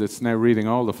doing is it's now reading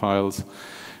all the files.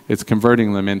 It's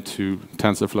converting them into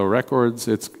TensorFlow records.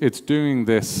 It's doing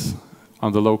this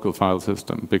on the local file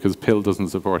system because PIL doesn't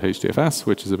support HDFS,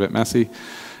 which is a bit messy.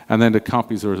 And then it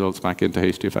copies the results back into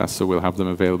HDFS, so we'll have them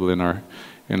available in our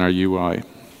UI.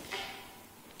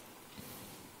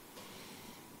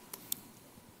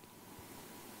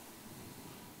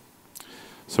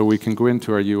 So we can go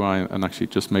into our UI and actually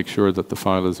just make sure that the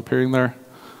file is appearing there.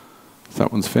 If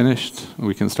that one's finished,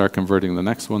 we can start converting the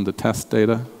next one, the test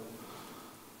data.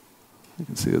 You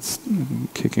can see it's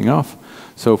kicking off.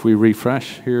 So if we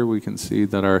refresh here, we can see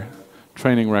that our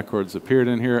training records appeared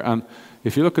in here. And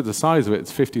if you look at the size of it,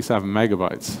 it's 57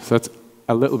 megabytes. So that's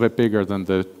a little bit bigger than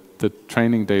the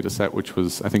training data set, which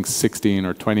was, I think, 16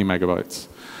 or 20 megabytes.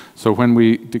 So when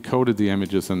we decoded the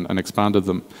images and expanded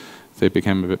them, they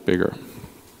became a bit bigger.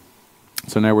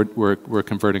 So now we're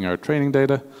converting our training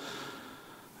data,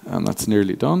 and that's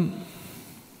nearly done.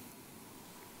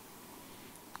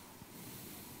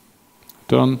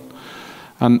 Done.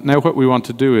 And now what we want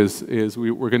to do is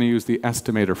we're going to use the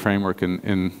estimator framework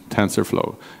in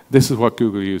TensorFlow. This is what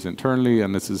Google use internally,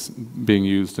 and this is being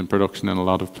used in production in a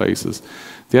lot of places.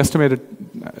 The estimator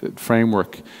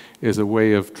framework is a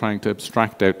way of trying to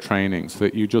abstract out training so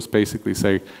that you just basically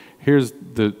say, here's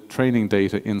the training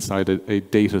data inside a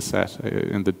data set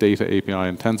in the data API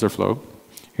in TensorFlow.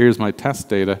 Here's my test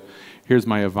data. Here's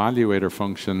my evaluator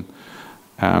function.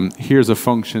 Here's a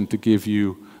function to give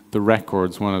you the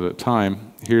records one at a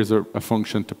time. Here's a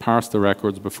function to parse the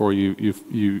records before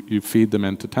you feed them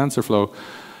into TensorFlow.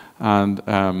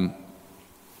 And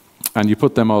you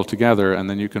put them all together, and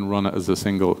then you can run it as a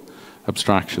single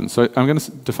abstraction. So I'm going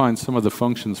to define some of the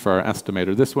functions for our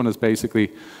estimator. This one is basically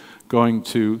going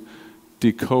to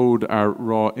decode our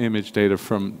raw image data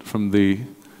from the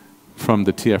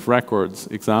TF records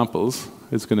examples.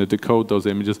 It's going to decode those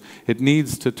images. It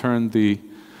needs to turn the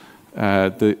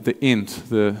int,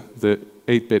 the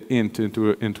 8-bit int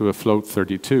into a float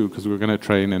 32 because we're going to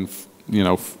train in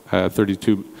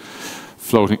 32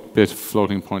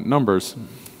 floating point numbers,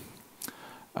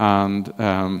 and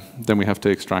then we have to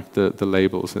extract the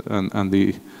labels and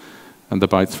the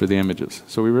bytes for the images.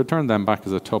 So we return them back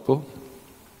as a tuple.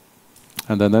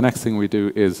 And then the next thing we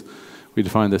do is we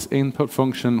define this input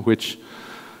function, which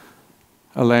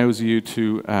allows you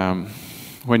to,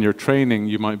 when you're training,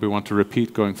 you might want to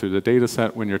repeat going through the data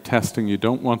set. When you're testing, you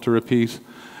don't want to repeat.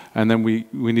 And then we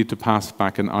need to pass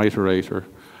back an iterator,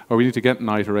 or we need to get an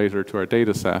iterator to our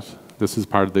data set. This is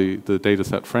part of the data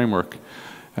set framework.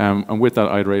 And with that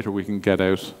iterator, we can get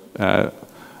out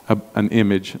an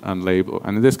image and label.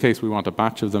 And in this case, we want a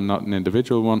batch of them, not an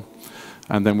individual one.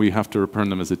 And then we have to return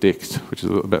them as a dict, which is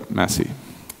a little bit messy.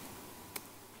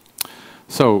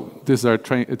 So this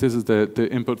is the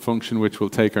input function, which will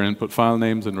take our input file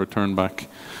names and return back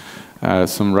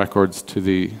some records to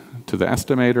the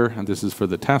estimator. And this is for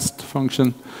the test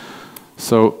function.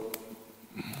 So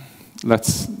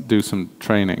let's do some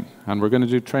training. And we're going to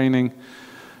do training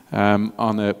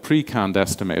on a pre-canned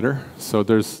estimator. So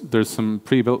there's some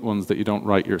pre-built ones that you don't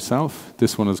write yourself.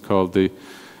 This one is called the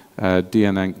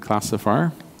DNN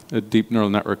classifier, a deep neural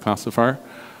network classifier.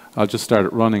 I'll just start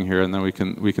it running here, and then we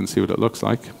can see what it looks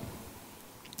like.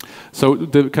 So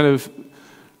the kind of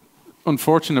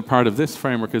unfortunate part of this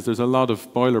framework is there's a lot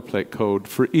of boilerplate code.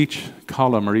 For each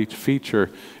column or each feature,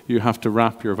 you have to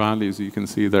wrap your values. You can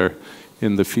see there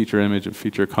in the feature image and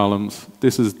feature columns.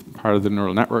 This is part of the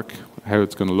neural network, how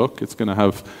it's going to look. It's going to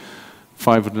have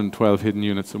 512 hidden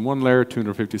units in one layer,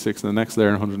 256 in the next layer,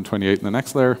 and 128 in the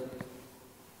next layer.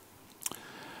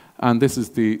 And this is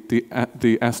the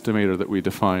estimator that we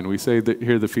define. We say that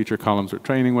here are the feature columns we're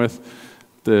training with,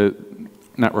 the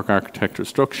network architecture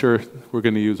structure. We're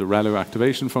going to use a ReLU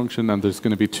activation function, and there's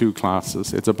going to be two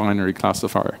classes. It's a binary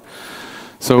classifier.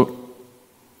 So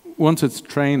once it's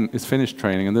finished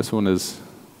training, and this one is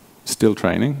still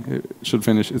training, it should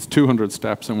finish. It's 200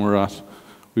 steps, and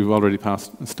we've already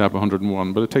passed step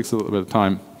 101, but it takes a little bit of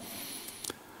time.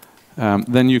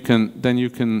 Then you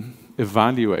can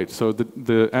evaluate. So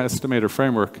the estimator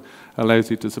framework allows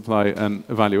you to supply an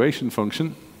evaluation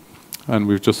function,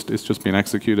 and it's just been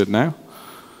executed now.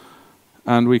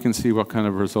 And we can see what kind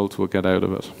of results we'll get out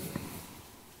of it.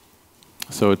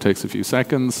 So it takes a few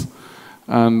seconds,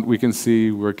 and we can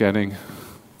see we're getting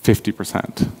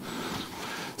 50%.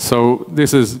 So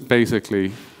this is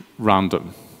basically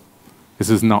random. This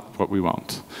is not what we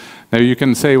want. Now you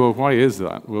can say, well, why is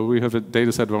that? Well, we have a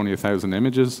data set of only 1,000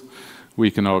 images. We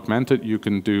can augment it. You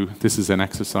can do, this is an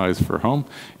exercise for home.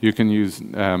 You can use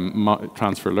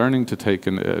transfer learning to take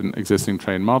an existing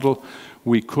trained model.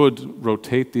 We could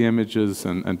rotate the images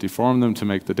and deform them to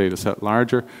make the data set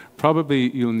larger.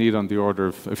 Probably you'll need on the order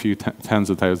of a few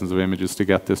tens of thousands of images to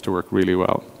get this to work really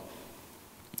well.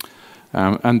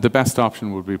 And the best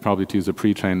option would be probably to use a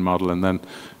pre-trained model and then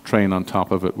train on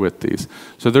top of it with these.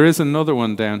 So there is another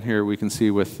one down here we can see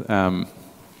with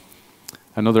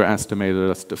another estimator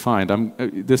that's defined.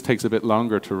 This takes a bit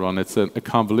longer to run. It's a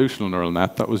convolutional neural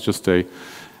net. That was just a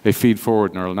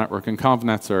feed-forward neural network. And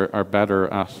convnets are better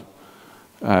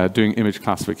at doing image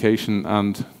classification.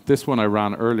 And this one I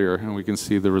ran earlier, and we can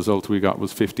see the result we got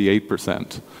was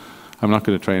 58%. I'm not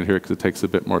going to train it here because it takes a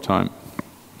bit more time,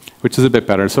 which is a bit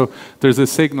better. So there's a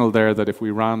signal there that if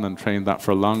we ran and trained that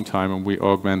for a long time and we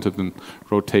augmented and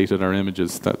rotated our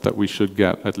images, that we should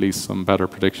get at least some better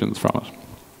predictions from it.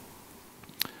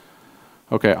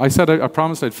 Okay, I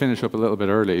promised I'd finish up a little bit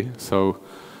early. So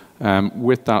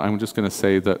with that, I'm just going to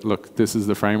say that, look, this is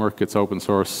the framework. It's open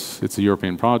source. It's a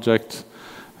European project.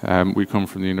 We come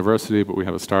from the university, but we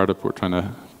have a startup. We're trying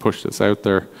to push this out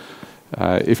there.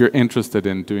 If you're interested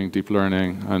in doing deep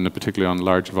learning, and particularly on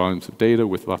large volumes of data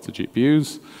with lots of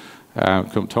GPUs,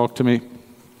 come talk to me.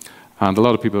 And a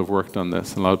lot of people have worked on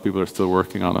this, and a lot of people are still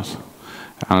working on it.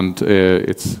 And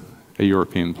it's a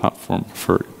European platform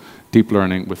for deep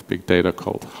learning with big data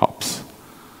called HOPS.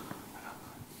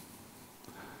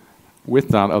 With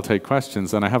that, I'll take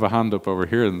questions, and I have a hand up over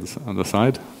here on the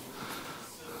side.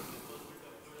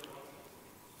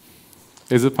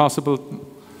 Is it possible?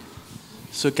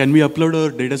 So can we upload our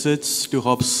datasets to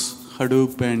HOPS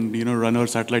Hadoop and run our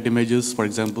satellite images, for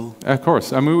example? Of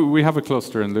course. I mean, we have a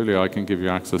cluster in Luleå I can give you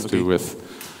access to with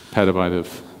petabyte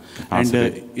of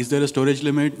capacity. And is there a storage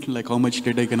limit, like how much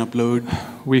data you can upload?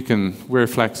 We're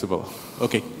flexible.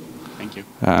 Okay. Thank you.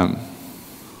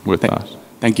 With that.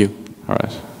 Thank you. All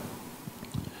right.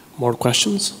 More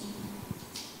questions?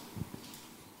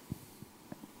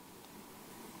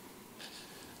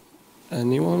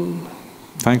 Anyone?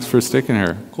 Thanks for sticking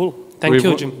here. Cool. Thank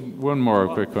you, Jim. One more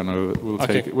quick one.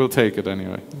 We'll take it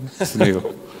anyway.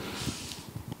 Neil.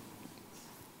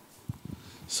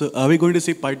 So are we going to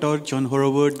see PyTorch on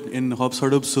Horoward in HOPS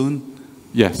Hadoop soon?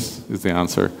 Yes, is the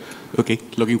answer. Okay,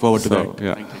 looking forward to that.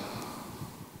 Yeah. Thank you.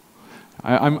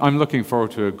 I'm looking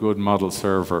forward to a good model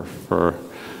server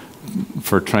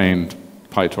for trained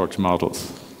PyTorch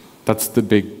models. That's the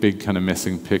big kind of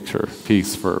missing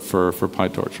piece for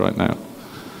PyTorch right now.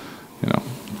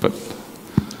 But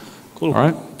cool. All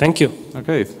right. Thank you.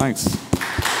 Okay, thanks.